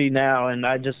OCZ now, and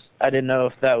I didn't know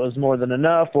if that was more than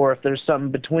enough, or if there's something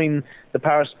between the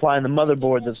power supply and the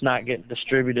motherboard that's not getting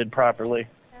distributed properly.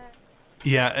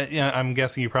 Yeah, I'm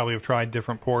guessing you probably have tried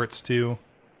different ports too,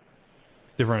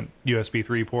 different USB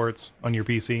 3 ports on your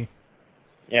PC.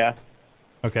 Yeah.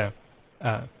 Okay.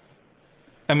 I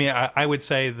mean, I would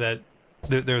say that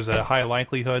there's a high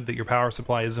likelihood that your power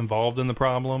supply is involved in the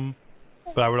problem.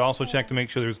 But I would also check to make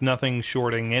sure there's nothing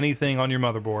shorting anything on your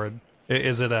motherboard.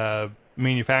 Is it a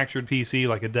manufactured PC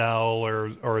like a Dell,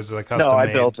 or is it a custom? No, I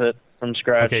made? built it from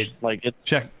scratch. Okay,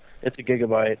 check. It's a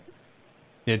gigabyte.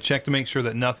 Yeah, check to make sure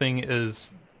that nothing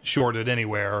is shorted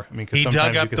anywhere. I mean, he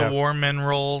dug up the war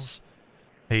minerals.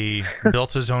 He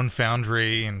built his own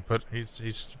foundry and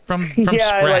he's from scratch.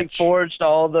 I forged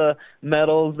all the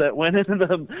metals that went into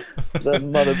the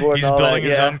motherboard. He's and all building that,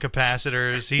 his own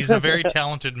capacitors. He's a very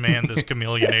talented man, this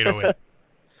Chameleon 808.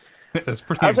 That's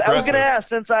pretty impressive. I was going to ask,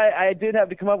 since I did have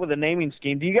to come up with a naming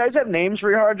scheme, do you guys have names for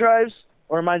your hard drives?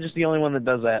 Or am I just the only one that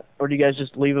does that? Or do you guys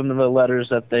just leave them in the letters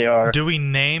that they are? Do we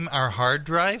name our hard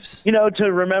drives? You know,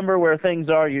 to remember where things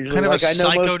are usually. What kind of a I know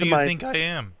psycho most do you of think I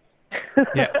am?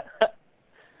 Yeah.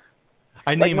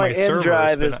 I like name my my M servers,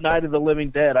 drive is Night of the Living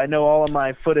Dead. I know all of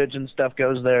my footage and stuff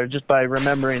goes there just by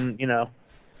remembering, you know.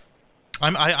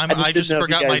 I just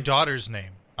forgot my daughter's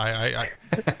name. I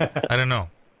don't know.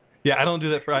 Yeah, I don't do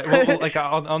that for. Well, like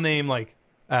I'll name like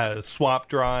swap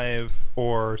drive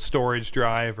or storage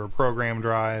drive or program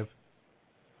drive.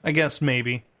 I guess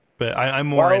maybe, but I'm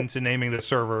more into naming the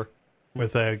server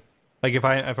with a like if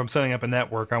I'm setting up a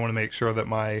network, I want to make sure that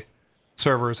my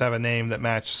servers have a name that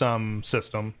match some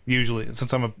system. Usually,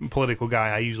 since I'm a political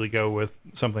guy, I usually go with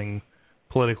something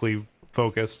politically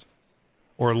focused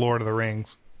or Lord of the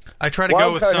Rings. I try to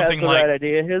go with something has the like right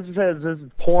idea. His says this is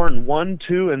porn 1,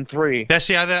 2, and 3. That's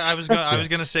I was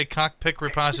gonna say cockpit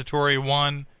repository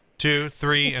 1, 2,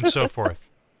 3, and so forth.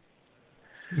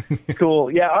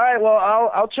 Cool. Yeah. All right. Well,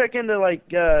 I'll check into like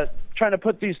trying to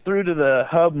put these through to the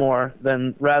hub more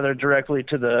than rather directly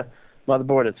to the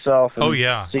motherboard itself. And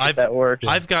see if that works.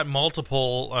 I've got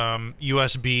multiple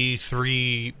USB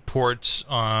 3 ports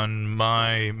on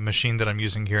my machine that I'm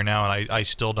using here now, and I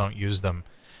still don't use them.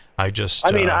 I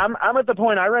mean, I'm at the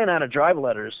point I ran out of drive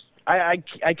letters. I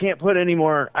can't put any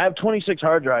more. I have 26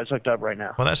 hard drives hooked up right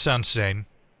now. Well, that sounds sane.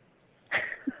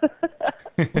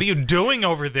 What are you doing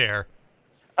over there?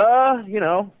 You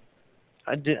know,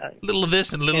 I did little of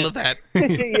this and little of that.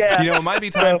 Yeah. You know, it might be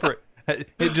time for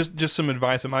just some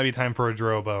advice. It might be time for a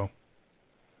Drobo.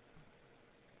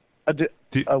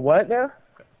 A what now?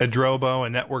 A Drobo, a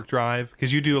network drive,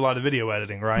 because you do a lot of video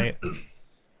editing, right?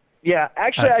 Yeah,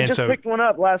 actually, I just picked one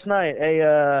up last night.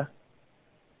 That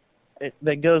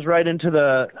goes right into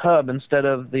the hub instead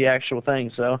of the actual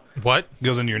thing. So what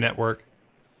goes into your network?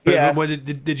 Yeah. What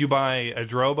did you buy a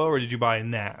Drobo or did you buy a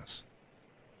NAS?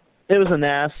 It was a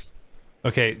NAS.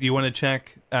 Okay, you want to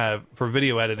check for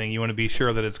video editing. You want to be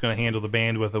sure that it's going to handle the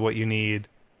bandwidth of what you need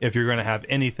if you're going to have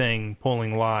anything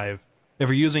pulling live. If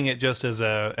you're using it just as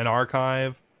an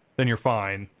archive, then you're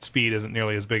fine. Speed isn't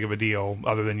nearly as big of a deal,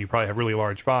 other than you probably have really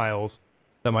large files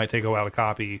that might take a while to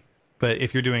copy. But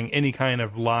if you're doing any kind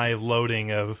of live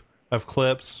loading of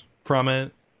clips from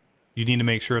it, you need to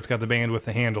make sure it's got the bandwidth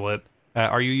to handle it.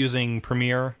 Are you using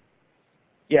Premiere?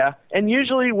 Yeah, and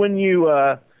usually when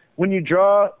you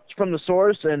draw from the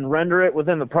source and render it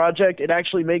within the project, it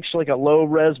actually makes like a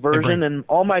low-res version, and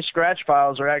all my scratch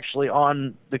files are actually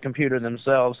on the computer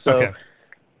themselves. So, okay.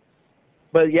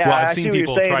 But yeah, well, I've I seen see what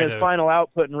people you're saying. try As to final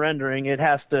output and rendering, it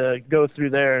has to go through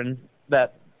there and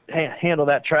handle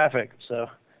that traffic. So.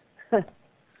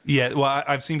 Yeah, well,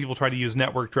 I've seen people try to use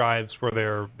network drives for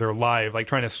their live, like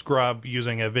trying to scrub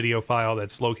using a video file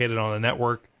that's located on a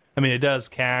network. I mean, it does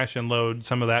cache and load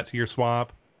some of that to your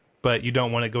swap, but you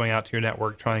don't want it going out to your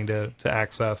network trying to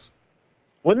access.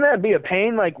 Wouldn't that be a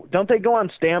pain? Like, don't they go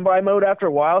on standby mode after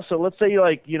a while? So let's say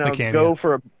you go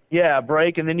for a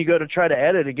break, and then you go to try to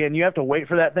edit again. You have to wait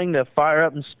for that thing to fire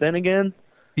up and spin again.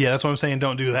 Yeah, that's what I'm saying.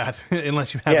 Don't do that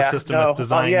unless you have a system that's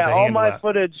designed to handle all my that.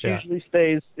 footage usually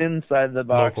stays inside the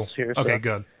box here. Okay, so.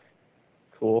 good.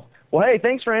 Cool. Well, hey,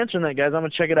 thanks for answering that, guys. I'm going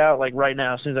to check it out like right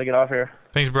now as soon as I get off here.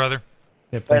 Thanks, brother.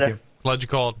 Yep, thank you. Glad you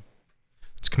called.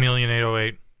 It's Chameleon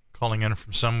 808 calling in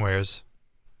from somewheres.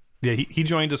 Yeah, he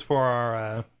joined us for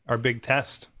our big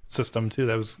test system, too.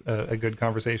 That was a good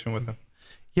conversation with him.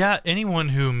 Yeah, anyone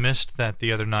who missed that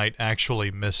the other night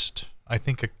actually missed, I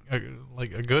think, a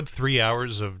good 3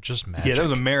 hours of just magic. Yeah, that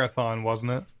was a marathon,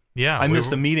 wasn't it? Yeah, I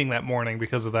missed a meeting that morning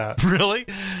because of that. Really?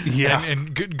 Yeah.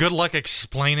 And good luck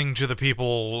explaining to the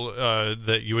people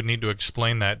that you would need to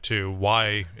explain that to,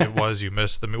 why it was you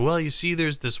missed them. Well, you see,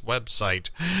 there's this website,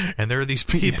 and there are these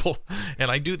people,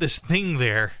 and I do this thing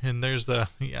there, and there's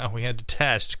we had to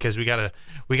test because we got an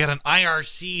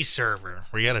IRC server.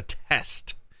 We got to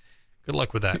test. Good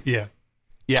luck with that. Yeah,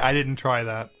 I didn't try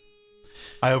that.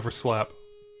 I overslept.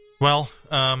 Well,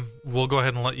 we'll go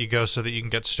ahead and let you go so that you can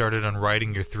get started on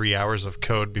writing your 3 hours of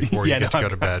code before you get to go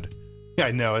to bed. Yeah,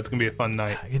 I know. It's going to be a fun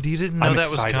night. You didn't know that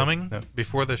was coming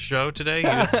before the show today?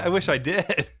 I wish I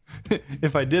did.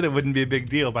 If I did, it wouldn't be a big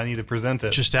deal, but I need to present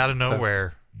it. Just out of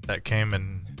nowhere, that came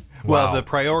and... Well, wow. the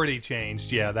priority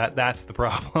changed. Yeah, that's the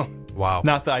problem. Wow.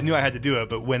 Not that I knew I had to do it,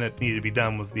 but when it needed to be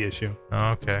done was the issue.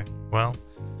 Okay. Well,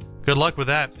 good luck with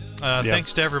that.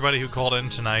 Thanks to everybody who called in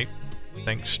tonight.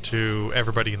 Thanks to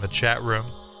everybody in the chat room.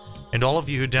 And all of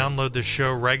you who download this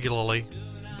show regularly.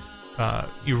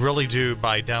 You really do,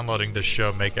 by downloading this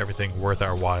show, make everything worth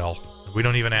our while. We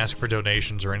don't even ask for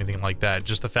donations or anything like that.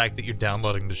 Just the fact that you're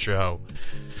downloading the show.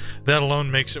 That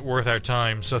alone makes it worth our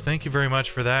time. So thank you very much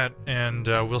for that. And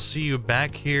we'll see you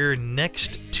back here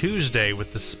next Tuesday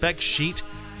with the Spec Sheet,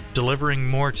 delivering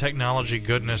more technology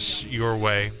goodness your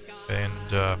way.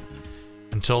 And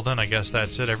until then, I guess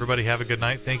that's it. Everybody have a good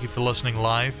night. Thank you for listening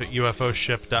live at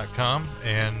ufoship.com.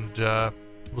 And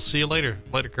we'll see you later.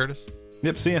 Later, Curtis.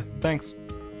 Yep, see ya. Thanks.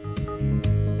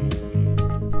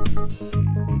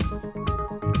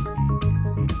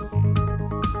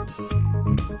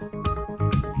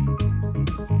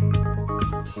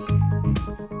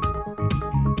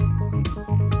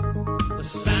 The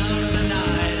sound of the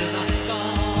night is our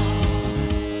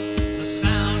song. The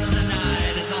sound of the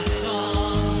night is our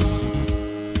song.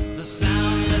 The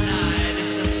sound of the night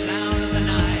is the sound of the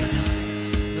night.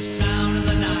 The sound of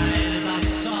the night is our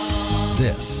song.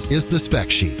 This is the Spec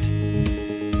Sheet.